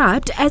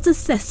described as a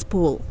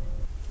cesspool.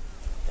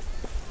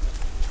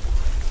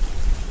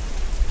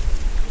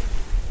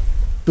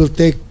 It will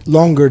take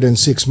longer than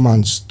 6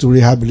 months to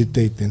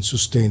rehabilitate and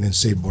sustain and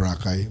save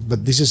Boracay.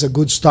 But this is a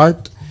good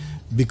start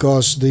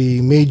because the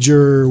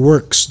major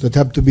works that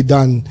have to be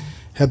done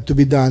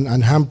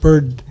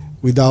unhampered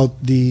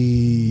without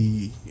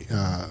the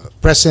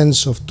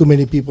presence of too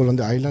many people on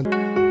the island.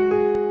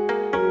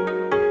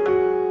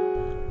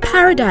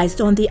 Paradise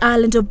on the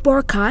island of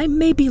Boracay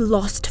may be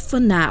lost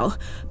for now,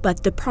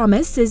 but the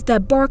promise is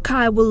that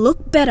Boracay will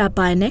look better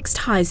by next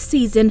high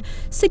season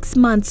 6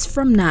 months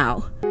from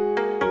now.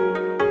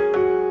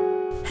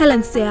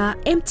 Helen Sea,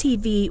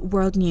 EMTV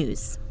World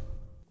News.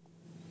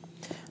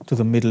 To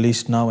the Middle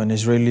East now, and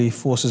Israeli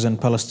forces and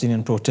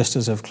Palestinian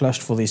protesters have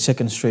clashed for the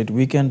second straight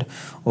weekend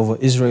over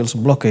Israel's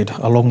blockade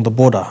along the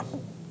border.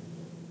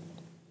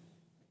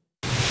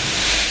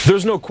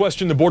 There's no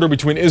question the border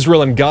between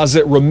Israel and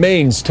Gaza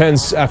remains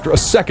tense after a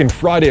second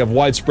Friday of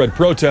widespread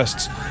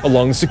protests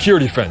along the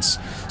security fence.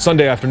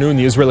 Sunday afternoon,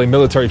 the Israeli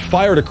military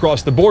fired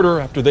across the border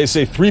after they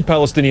say 3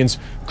 Palestinians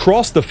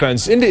crossed the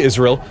fence into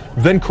Israel,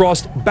 then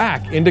crossed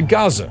back into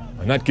Gaza.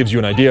 And that gives you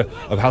an idea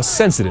of how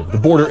sensitive the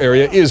border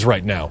area is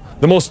right now.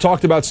 The most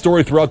talked about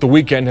story throughout the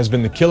weekend has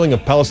been the killing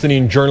of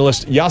Palestinian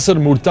journalist Yasser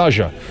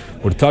Murtaja.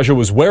 Murtaja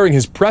was wearing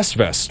his press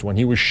vest when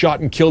he was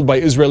shot and killed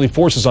by Israeli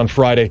forces on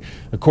Friday,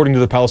 according to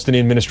the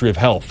Palestinian Ministry of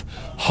Health.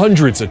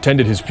 Hundreds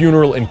attended his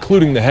funeral,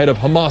 including the head of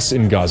Hamas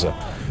in Gaza.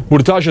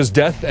 Murtaja's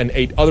death and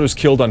 8 others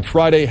killed on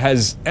Friday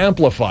has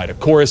amplified a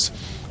chorus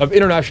of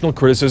international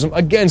criticism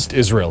against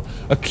Israel,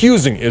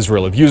 accusing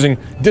Israel of using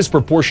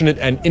disproportionate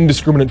and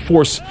indiscriminate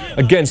force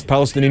against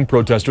Palestinian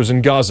protesters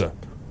in Gaza.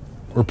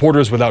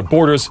 Reporters Without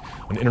Borders,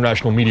 an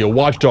international media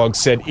watchdog,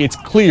 said it's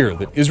clear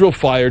that Israel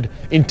fired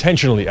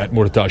intentionally at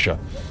Murtaja.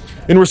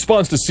 In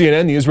response to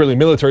CNN, the Israeli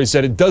military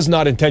said it does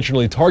not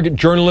intentionally target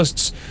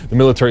journalists. The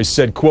military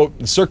said, quote,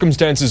 the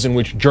circumstances in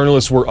which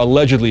journalists were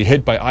allegedly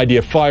hit by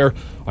IDF fire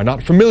are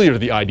not familiar to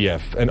the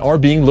IDF and are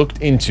being looked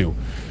into.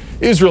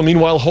 Israel,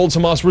 meanwhile, holds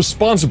Hamas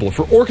responsible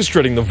for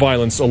orchestrating the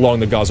violence along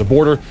the Gaza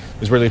border.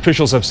 Israeli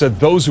officials have said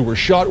those who were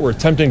shot were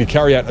attempting to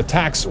carry out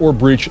attacks or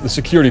breach the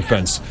security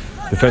fence.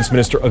 Defense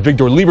Minister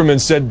Avigdor Lieberman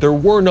said there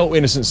were no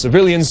innocent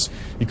civilians.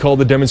 He called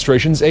the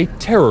demonstrations a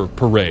terror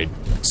parade.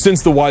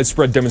 Since the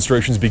widespread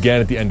demonstrations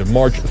began at the end of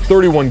March,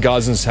 31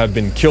 Gazans have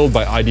been killed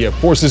by IDF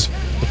forces,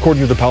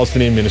 according to the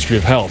Palestinian Ministry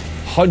of Health.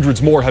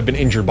 Hundreds more have been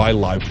injured by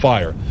live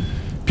fire.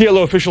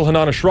 PLO official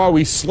Hanan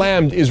Ashrawi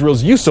slammed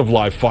Israel's use of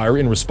live fire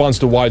in response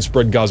to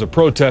widespread Gaza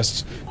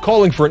protests,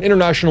 calling for an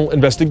international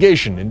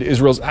investigation into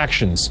Israel's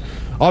actions.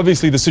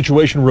 Obviously, the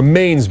situation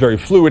remains very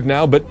fluid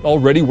now, but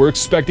already we're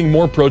expecting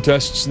more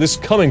protests this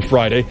coming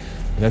Friday,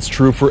 and that's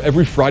true for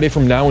every Friday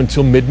from now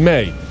until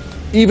mid-May.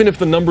 Even if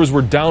the numbers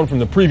were down from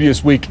the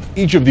previous week,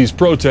 each of these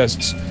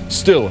protests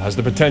still has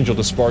the potential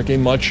to spark a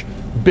much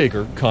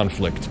bigger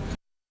conflict.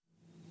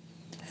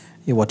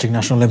 You're watching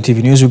National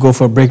EMTV News. We go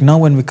for a break now.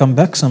 When we come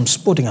back, some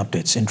sporting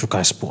updates in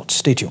Trukai Sports.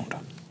 Stay tuned.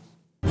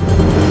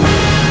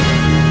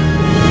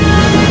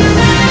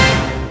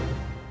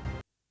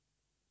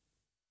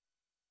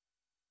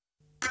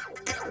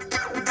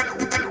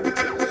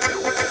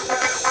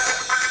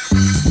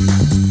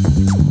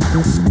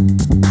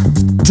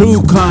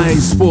 Trukai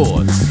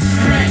Sports.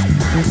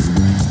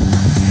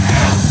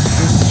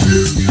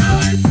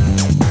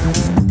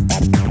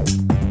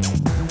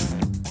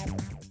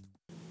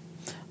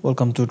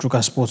 Welcome to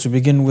Trukai Sports. We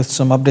begin with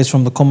some updates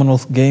from the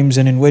Commonwealth Games,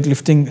 and in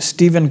weightlifting,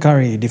 Stephen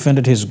Curry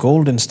defended his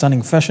gold in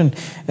stunning fashion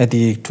at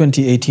the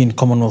 2018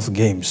 Commonwealth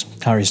Games.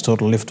 Curry's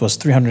total lift was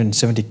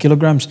 370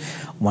 kilograms,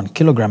 1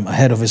 kilogram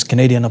ahead of his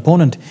Canadian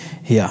opponent.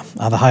 Here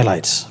are the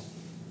highlights.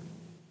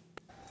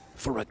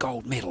 For a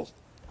gold medal.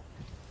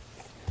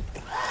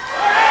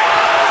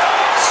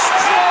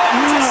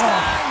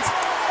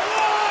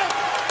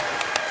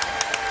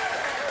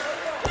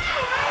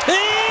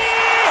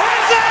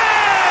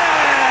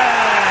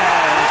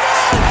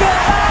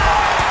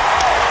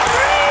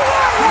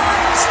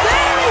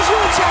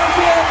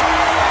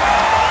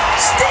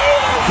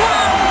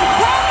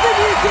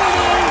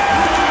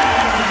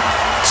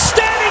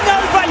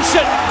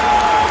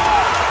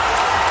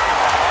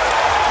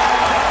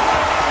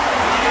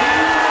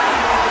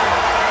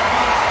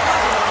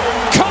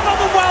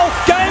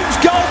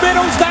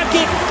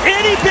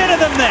 Better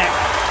than that.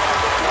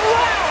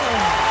 Wow!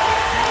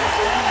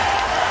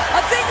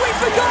 I think we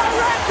forgot a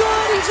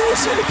record. He's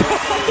also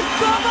got a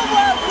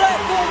Commonwealth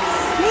record.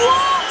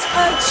 What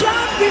a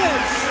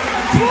champion!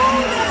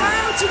 pulled it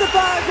out of the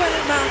bag when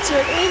it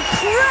mattered.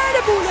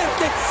 Incredible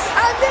lifting.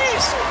 And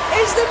this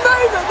is the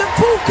moment that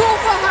Paul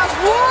Corfer has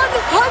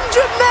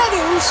 100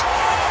 medals.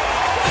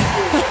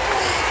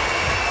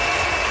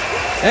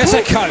 There's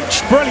a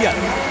coach, brilliant.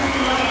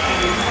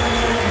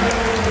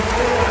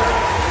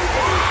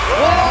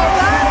 Well,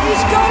 that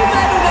is gold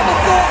medal number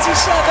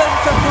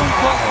 37 for Paul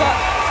Corfer.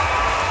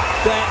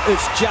 That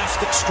is just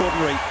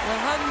extraordinary.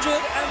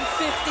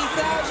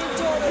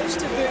 $150,000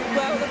 to boot.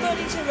 Well, the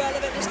money's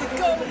irrelevant. It's the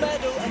gold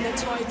medal and the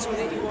title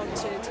that he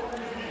wanted.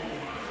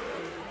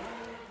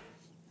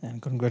 And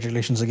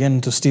congratulations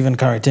again to Stephen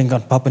Curry, taking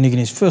out Papua New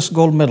Guinea's first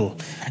gold medal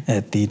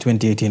at the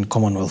 2018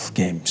 Commonwealth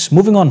Games.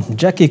 Moving on,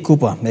 Jackie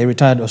Cooper, a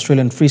retired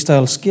Australian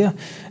freestyle skier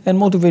and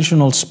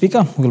motivational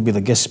speaker, will be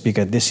the guest speaker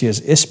at this year's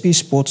SP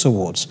Sports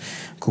Awards.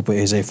 Cooper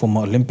is a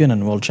former Olympian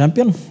and world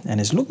champion and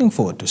is looking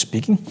forward to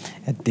speaking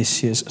at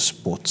this year's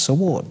Sports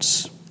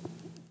Awards.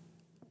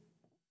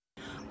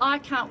 I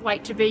can't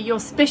wait to be your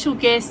special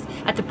guest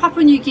at the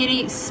Papua New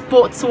Guinea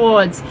Sports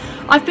Awards.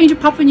 I've been to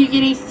Papua New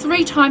Guinea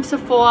 3 times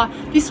before.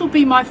 This will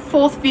be my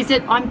 4th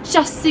visit. I'm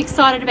just as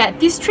excited about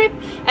this trip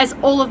as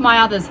all of my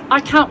others. I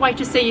can't wait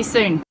to see you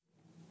soon.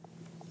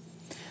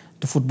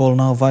 To football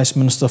now, Vice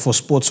Minister for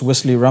Sports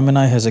Wesley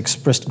Raminai has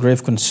expressed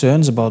grave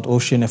concerns about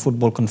Oceania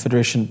Football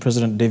Confederation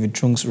President David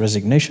Chung's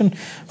resignation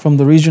from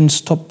the region's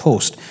top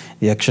post.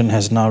 The action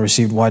has now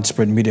received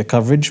widespread media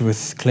coverage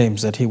with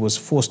claims that he was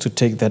forced to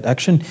take that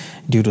action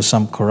due to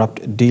some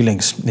corrupt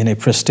dealings. In a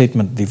press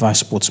statement, the Vice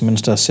Sports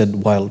Minister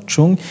said while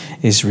Chung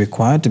is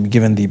required to be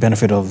given the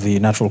benefit of the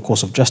natural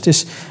course of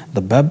justice,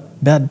 the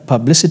bad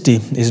publicity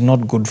is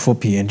not good for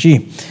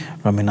PNG.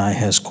 Raminai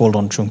has called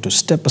on Chung to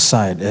step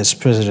aside as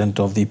president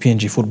of the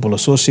PNG Football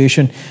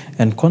Association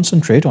and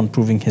concentrate on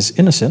proving his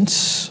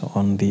innocence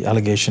on the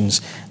allegations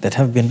that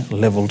have been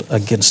levelled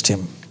against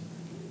him.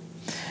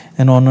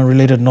 And on a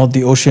related note,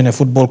 the Oceania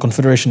Football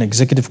Confederation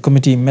Executive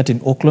Committee met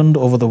in Auckland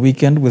over the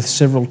weekend with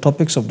several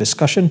topics of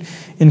discussion,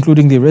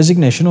 including the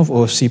resignation of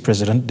OFC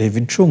President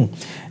David Chung.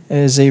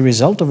 As a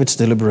result of its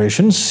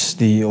deliberations,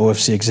 the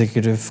OFC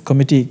Executive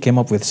Committee came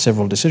up with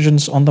several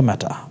decisions on the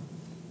matter.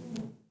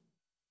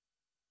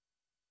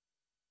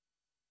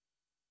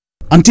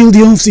 Until the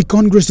OFC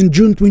Congress in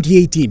June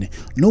 2018,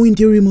 no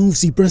interim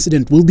OFC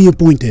president will be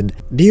appointed.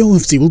 The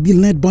OFC will be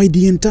led by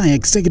the entire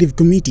executive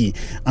committee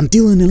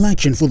until an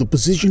election for the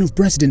position of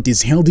president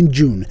is held in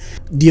June.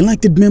 The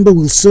elected member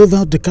will serve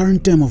out the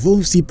current term of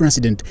OFC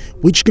president,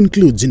 which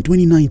concludes in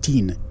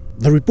 2019.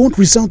 The report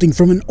resulting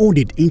from an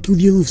audit into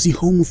the OFC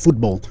Home of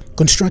Football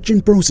construction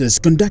process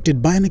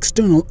conducted by an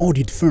external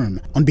audit firm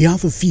on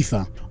behalf of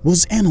FIFA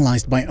was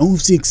analyzed by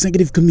OFC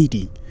Executive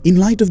Committee. In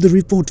light of the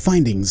report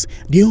findings,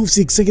 the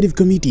OFC Executive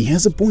Committee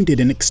has appointed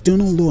an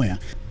external lawyer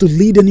to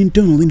lead an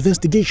internal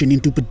investigation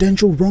into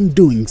potential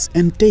wrongdoings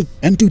and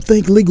to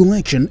take legal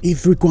action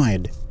if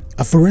required.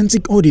 A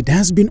forensic audit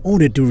has been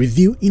ordered to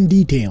review in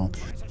detail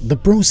the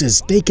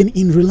process taken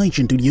in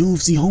relation to the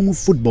OFC Home of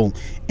Football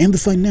and the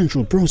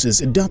financial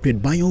process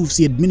adopted by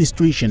OFC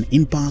administration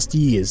in past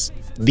years.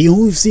 The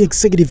OFC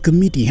Executive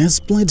Committee has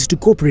pledged to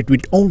cooperate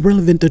with all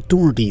relevant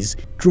authorities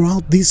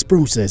throughout this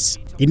process.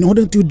 In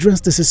order to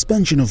address the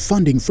suspension of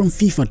funding from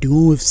FIFA to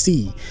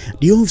OFC,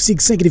 the OFC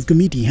Executive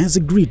Committee has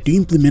agreed to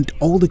implement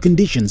all the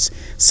conditions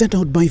set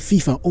out by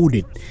FIFA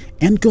Audit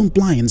and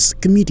Compliance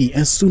Committee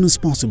as soon as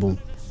possible.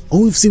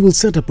 OFC will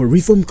set up a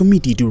reform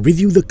committee to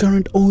review the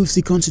current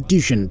OFC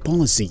constitution,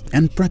 policy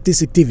and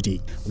practice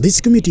activity. This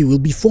committee will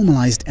be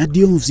formalized at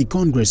the OFC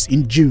Congress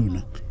in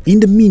June. In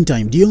the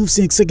meantime, the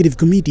OFC Executive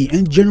Committee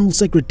and General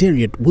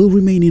Secretariat will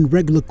remain in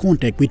regular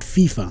contact with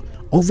FIFA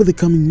over the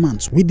coming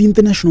months with the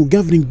international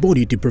governing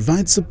body to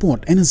provide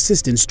support and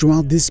assistance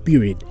throughout this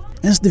period.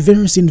 As the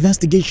various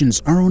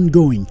investigations are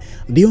ongoing,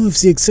 the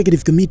OFC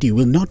Executive Committee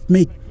will not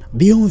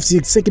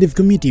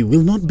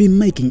be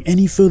making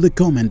any further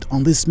comment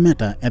on this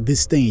matter at this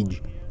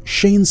stage.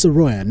 Shane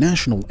Soroya,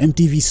 National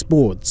EMTV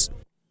Sports.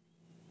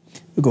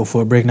 We go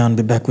for a break now and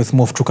be back with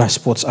more of Trukai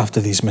Sports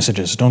after these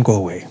messages. Don't go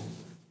away.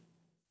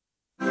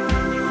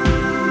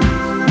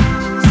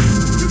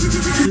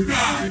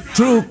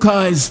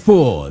 Trukai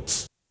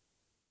Sports.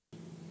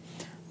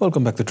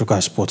 Welcome back to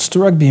Trukai Sports. To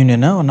rugby union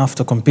now, and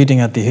after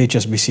competing at the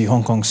HSBC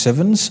Hong Kong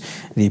Sevens,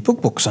 the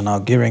Pukpuks are now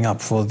gearing up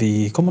for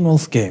the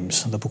Commonwealth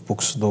Games. The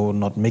Pukpuks, though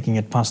not making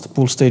it past the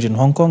pool stage in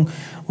Hong Kong,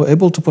 were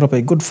able to put up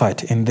a good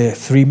fight in their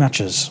 3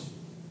 matches.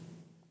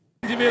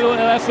 Individual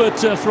effort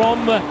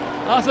from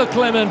Arthur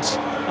Clement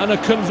and a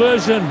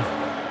conversion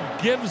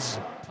gives...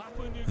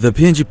 The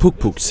PNG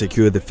Pukpuks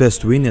secured the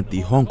first win at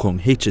the Hong Kong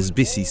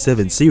HSBC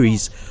 7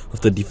 series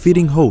after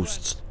defeating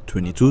hosts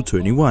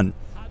 22-21.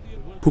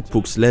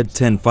 Pukpuks led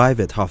 10-5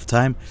 at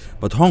half-time,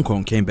 but Hong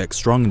Kong came back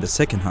strong in the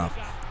second half,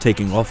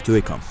 taking off to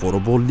a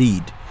comfortable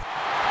lead.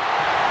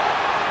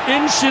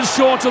 Inches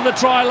short of the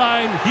try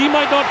line, he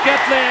might not get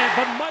there,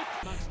 but might...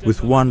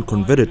 With one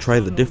converted try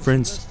the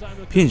difference,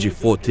 PNG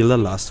fought till the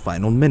last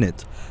final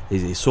minute,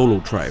 as a solo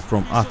try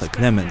from Arthur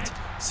Clement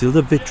sealed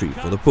a victory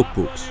for the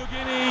Pukpuks.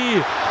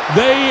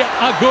 They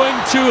are going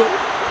to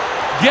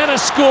get a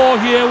score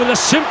here with a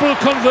simple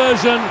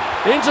conversion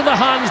into the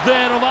hands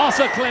there of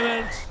Arthur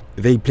Clements.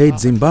 They played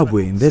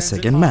Zimbabwe in their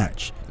second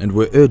match and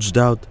were edged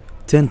out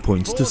 10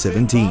 points to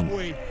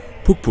 17.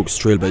 Pukpuks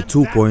trailed by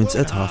 2 points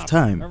at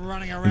half-time.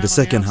 In the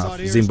second half,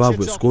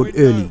 Zimbabwe scored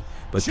early,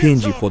 but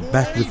PNG fought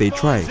back with a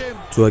try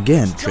to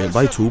again trail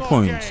by 2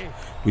 points.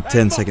 With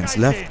 10 seconds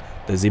left,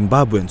 the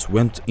Zimbabweans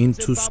went in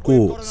to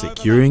score,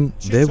 securing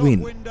their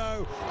win.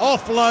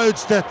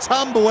 Offloads to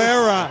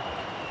Tambuera.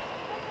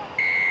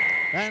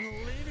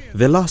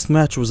 Their last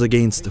match was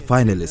against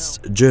finalists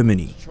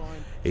Germany.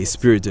 A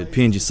spirited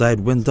PNG side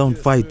went down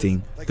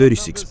fighting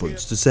 36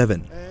 points to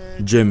 7.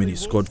 Germany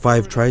scored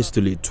 5 tries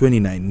to lead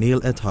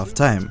 29-0 at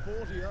half-time.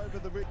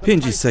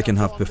 PNG's second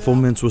half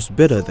performance was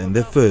better than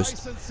their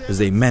first, as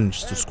they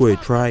managed to score a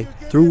try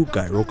through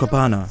Gairo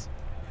Kapana.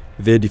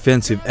 Their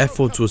defensive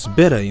effort was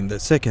better in the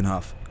second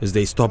half, as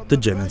they stopped the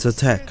Germans'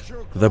 attack.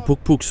 The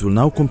Pukpuks will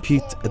now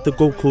compete at the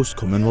Gold Coast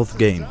Commonwealth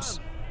Games.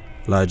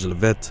 Elijah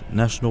Levet,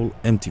 National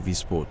EMTV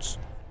Sports.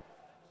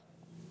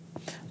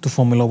 To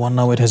Formula One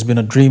now, it has been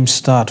a dream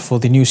start for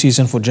the new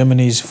season for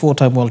Germany's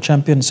four-time world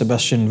champion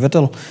Sebastian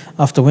Vettel.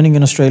 After winning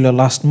in Australia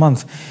last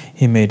month,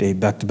 he made a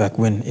back-to-back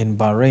win in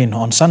Bahrain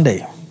on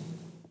Sunday.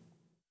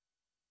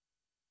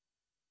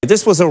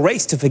 This was a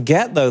race to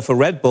forget, though, for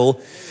Red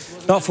Bull.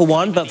 Not for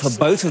one, but for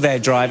both of their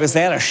drivers.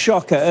 They had a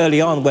shocker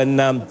early on when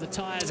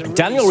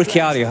Daniel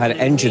Ricciardo had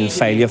engine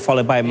failure,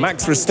 followed by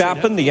Max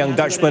Verstappen, the young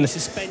Dutchman,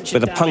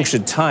 with a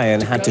punctured tyre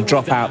and had to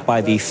drop out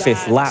by the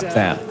 5th lap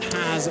there.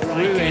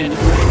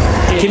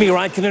 Kimi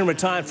Räikkönen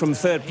retired from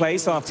 3rd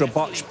place after a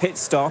botched pit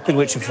stop in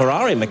which a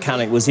Ferrari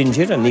mechanic was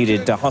injured and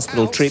needed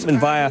hospital treatment.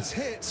 Via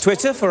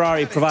Twitter,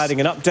 Ferrari providing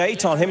an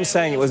update on him,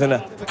 saying it was an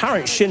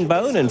apparent shin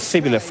bone and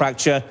fibula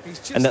fracture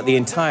and that the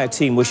entire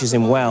team wishes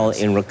him well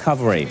in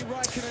recovery.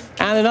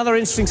 And another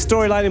interesting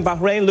storyline in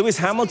Bahrain, Lewis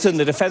Hamilton,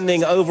 the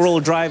defending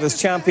overall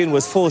drivers' champion,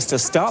 was forced to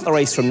start the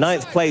race from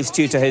 9th place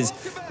due to his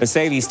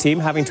Mercedes team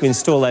having to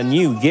install a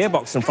new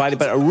gearbox on Friday,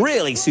 but a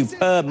really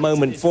superb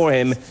moment for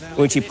him in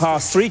which he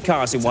passed 3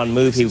 cars in one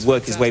move. He would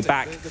work his way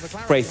back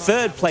for a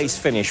 3rd place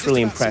finish.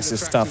 Really impressive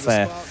stuff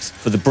there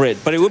for the Brit.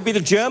 But it would be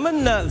the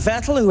German,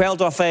 Vettel, who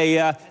held off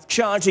a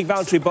charging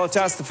Valtteri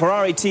Bottas. The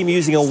Ferrari team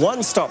using a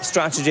one-stop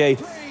strategy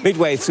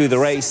midway through the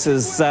race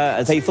as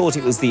they thought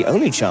it was the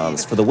only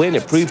chance for the win.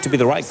 It proved to be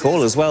the right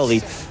call as well. The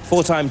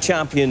 4-time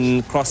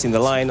champion crossing the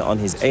line on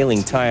his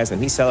ailing tyres,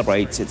 and he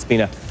celebrates. It's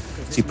been a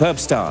superb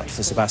start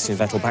for Sebastian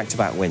Vettel,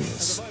 back-to-back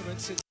wins.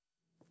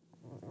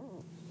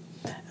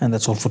 And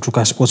that's all for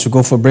Trukai Sports. We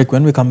go for a break.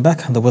 When we come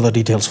back, the weather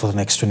details for the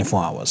next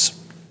 24 hours.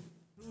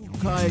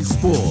 Trukai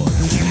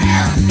Sports.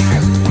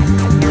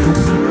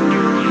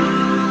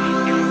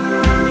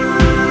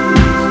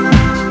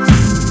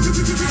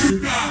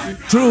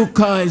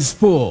 Trukai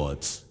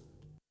Sports.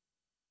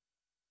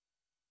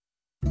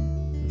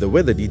 The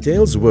weather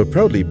details were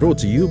proudly brought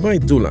to you by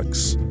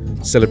Dulux,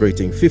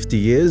 celebrating 50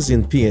 years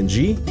in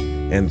PNG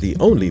and the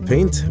only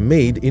paint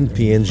made in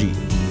PNG.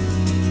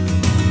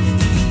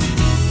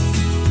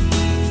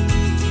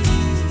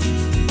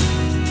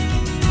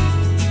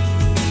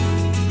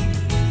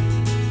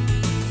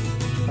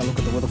 A look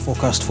at the weather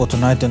forecast for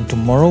tonight and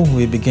tomorrow.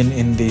 We begin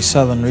in the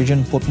southern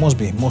region. Port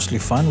Moresby, mostly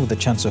fine with a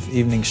chance of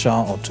evening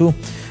shower or 2.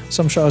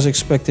 Some showers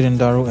expected in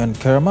Daru and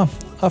Kramer.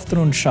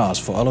 Afternoon showers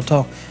for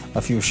Alotau. A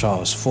few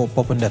showers for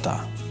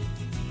Popondetta.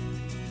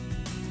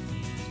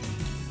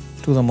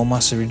 To the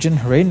Momasi region,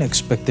 rain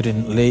expected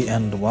in Ley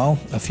and Wau.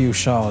 A few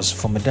showers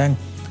for Medang.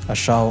 A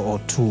shower or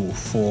 2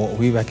 for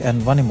Wewak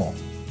and Vanimo.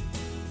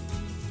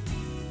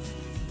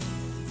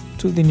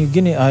 To the New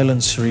Guinea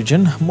Islands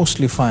region,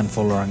 mostly fine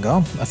for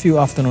Lorangau. A few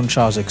afternoon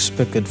showers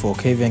expected for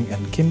Keveng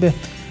and Kimbe.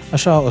 A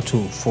shower or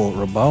 2 for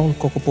Rabaul,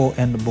 Kokopo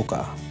and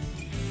Buka.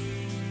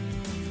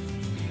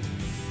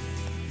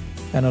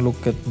 And a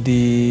look at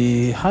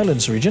the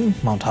Highlands region,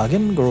 Mount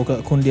Hagen,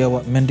 Goroka,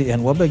 Kundia, Mendi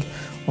and Wabeg.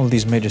 All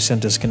these major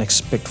centers can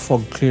expect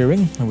fog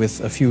clearing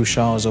with a few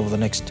showers over the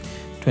next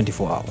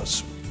 24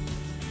 hours.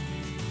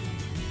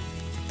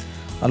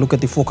 A look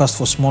at the forecast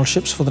for small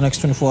ships for the next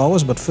 24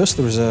 hours, but first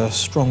there is a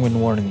strong wind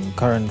warning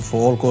current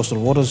for all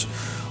coastal waters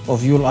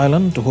of Yule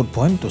Island to Hood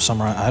Point, to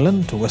Samurai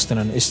Island, to Western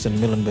and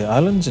Eastern Milne Bay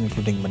Islands,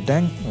 including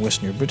Medang,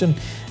 West New Britain,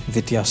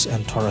 Vitias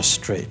and Torres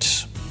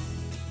Straits.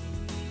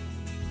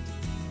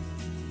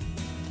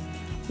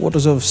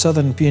 Waters of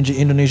southern PNG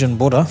Indonesian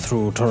border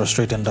through Torres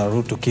Strait and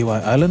Daru to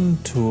Kiwai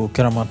Island, to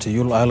Kerama to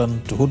Yule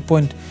Island, to Hood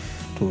Point,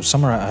 to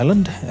Samurai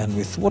Island, and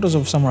with waters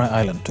of Samurai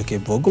Island to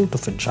Cape Vogel, to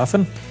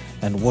Finschhafen,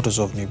 and waters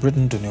of New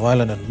Britain to New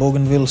Ireland and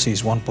Bougainville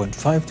seas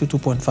 1.5 to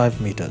 2.5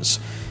 meters.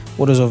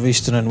 Waters of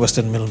Eastern and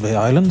Western Milne Bay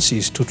Island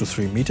seas 2 to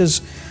 3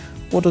 meters.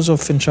 Waters of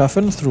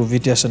Finschhafen through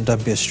Vitias and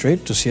Dampier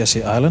Strait to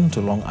Siasi Island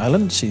to Long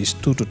Island seas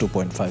 2 to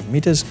 2.5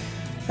 meters.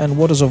 And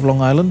waters of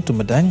Long Island to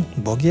Medang,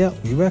 Bogia,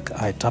 Wewak,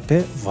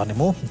 Aitape,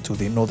 Vanimo to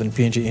the northern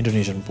PNG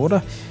Indonesian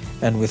border,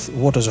 and with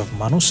waters of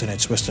Manus and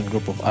its western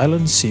group of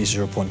islands seas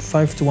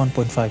 0.5 to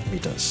 1.5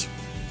 meters.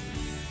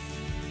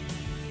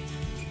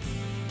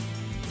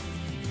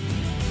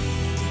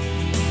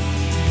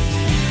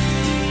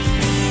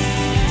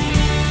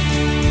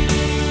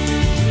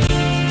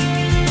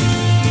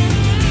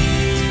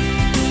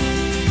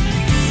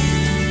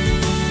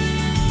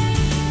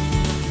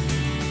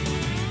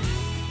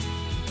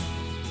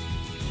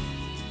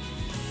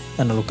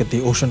 And a look at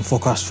the ocean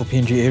forecast for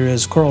PNG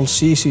areas. Coral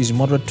Sea sees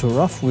moderate to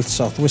rough with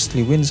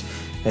southwesterly winds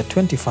at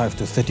 25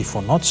 to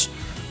 34 knots.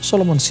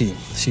 Solomon Sea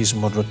sees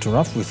moderate to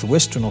rough with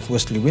west to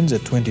northwesterly winds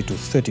at 20 to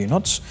 30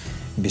 knots.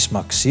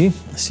 Bismarck Sea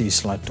sees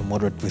slight to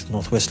moderate with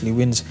northwesterly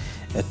winds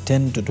at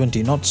 10 to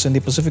 20 knots. And the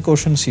Pacific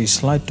Ocean sees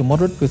slight to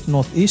moderate with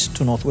northeast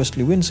to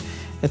northwesterly winds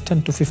at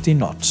 10 to 15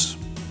 knots.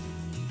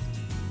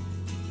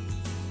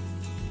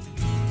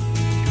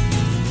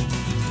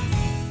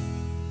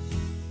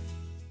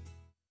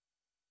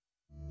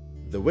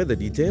 The weather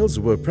details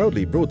were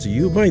proudly brought to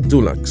you by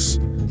Dulux,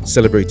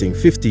 celebrating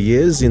 50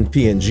 years in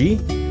PNG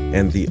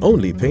and the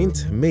only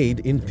paint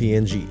made in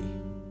PNG.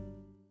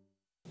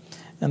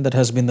 And that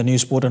has been the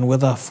news, sport and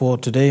weather for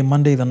today,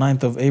 Monday the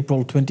 9th of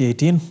April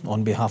 2018.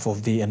 On behalf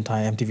of the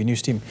entire EMTV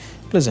News team,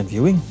 pleasant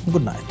viewing.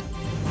 Good night.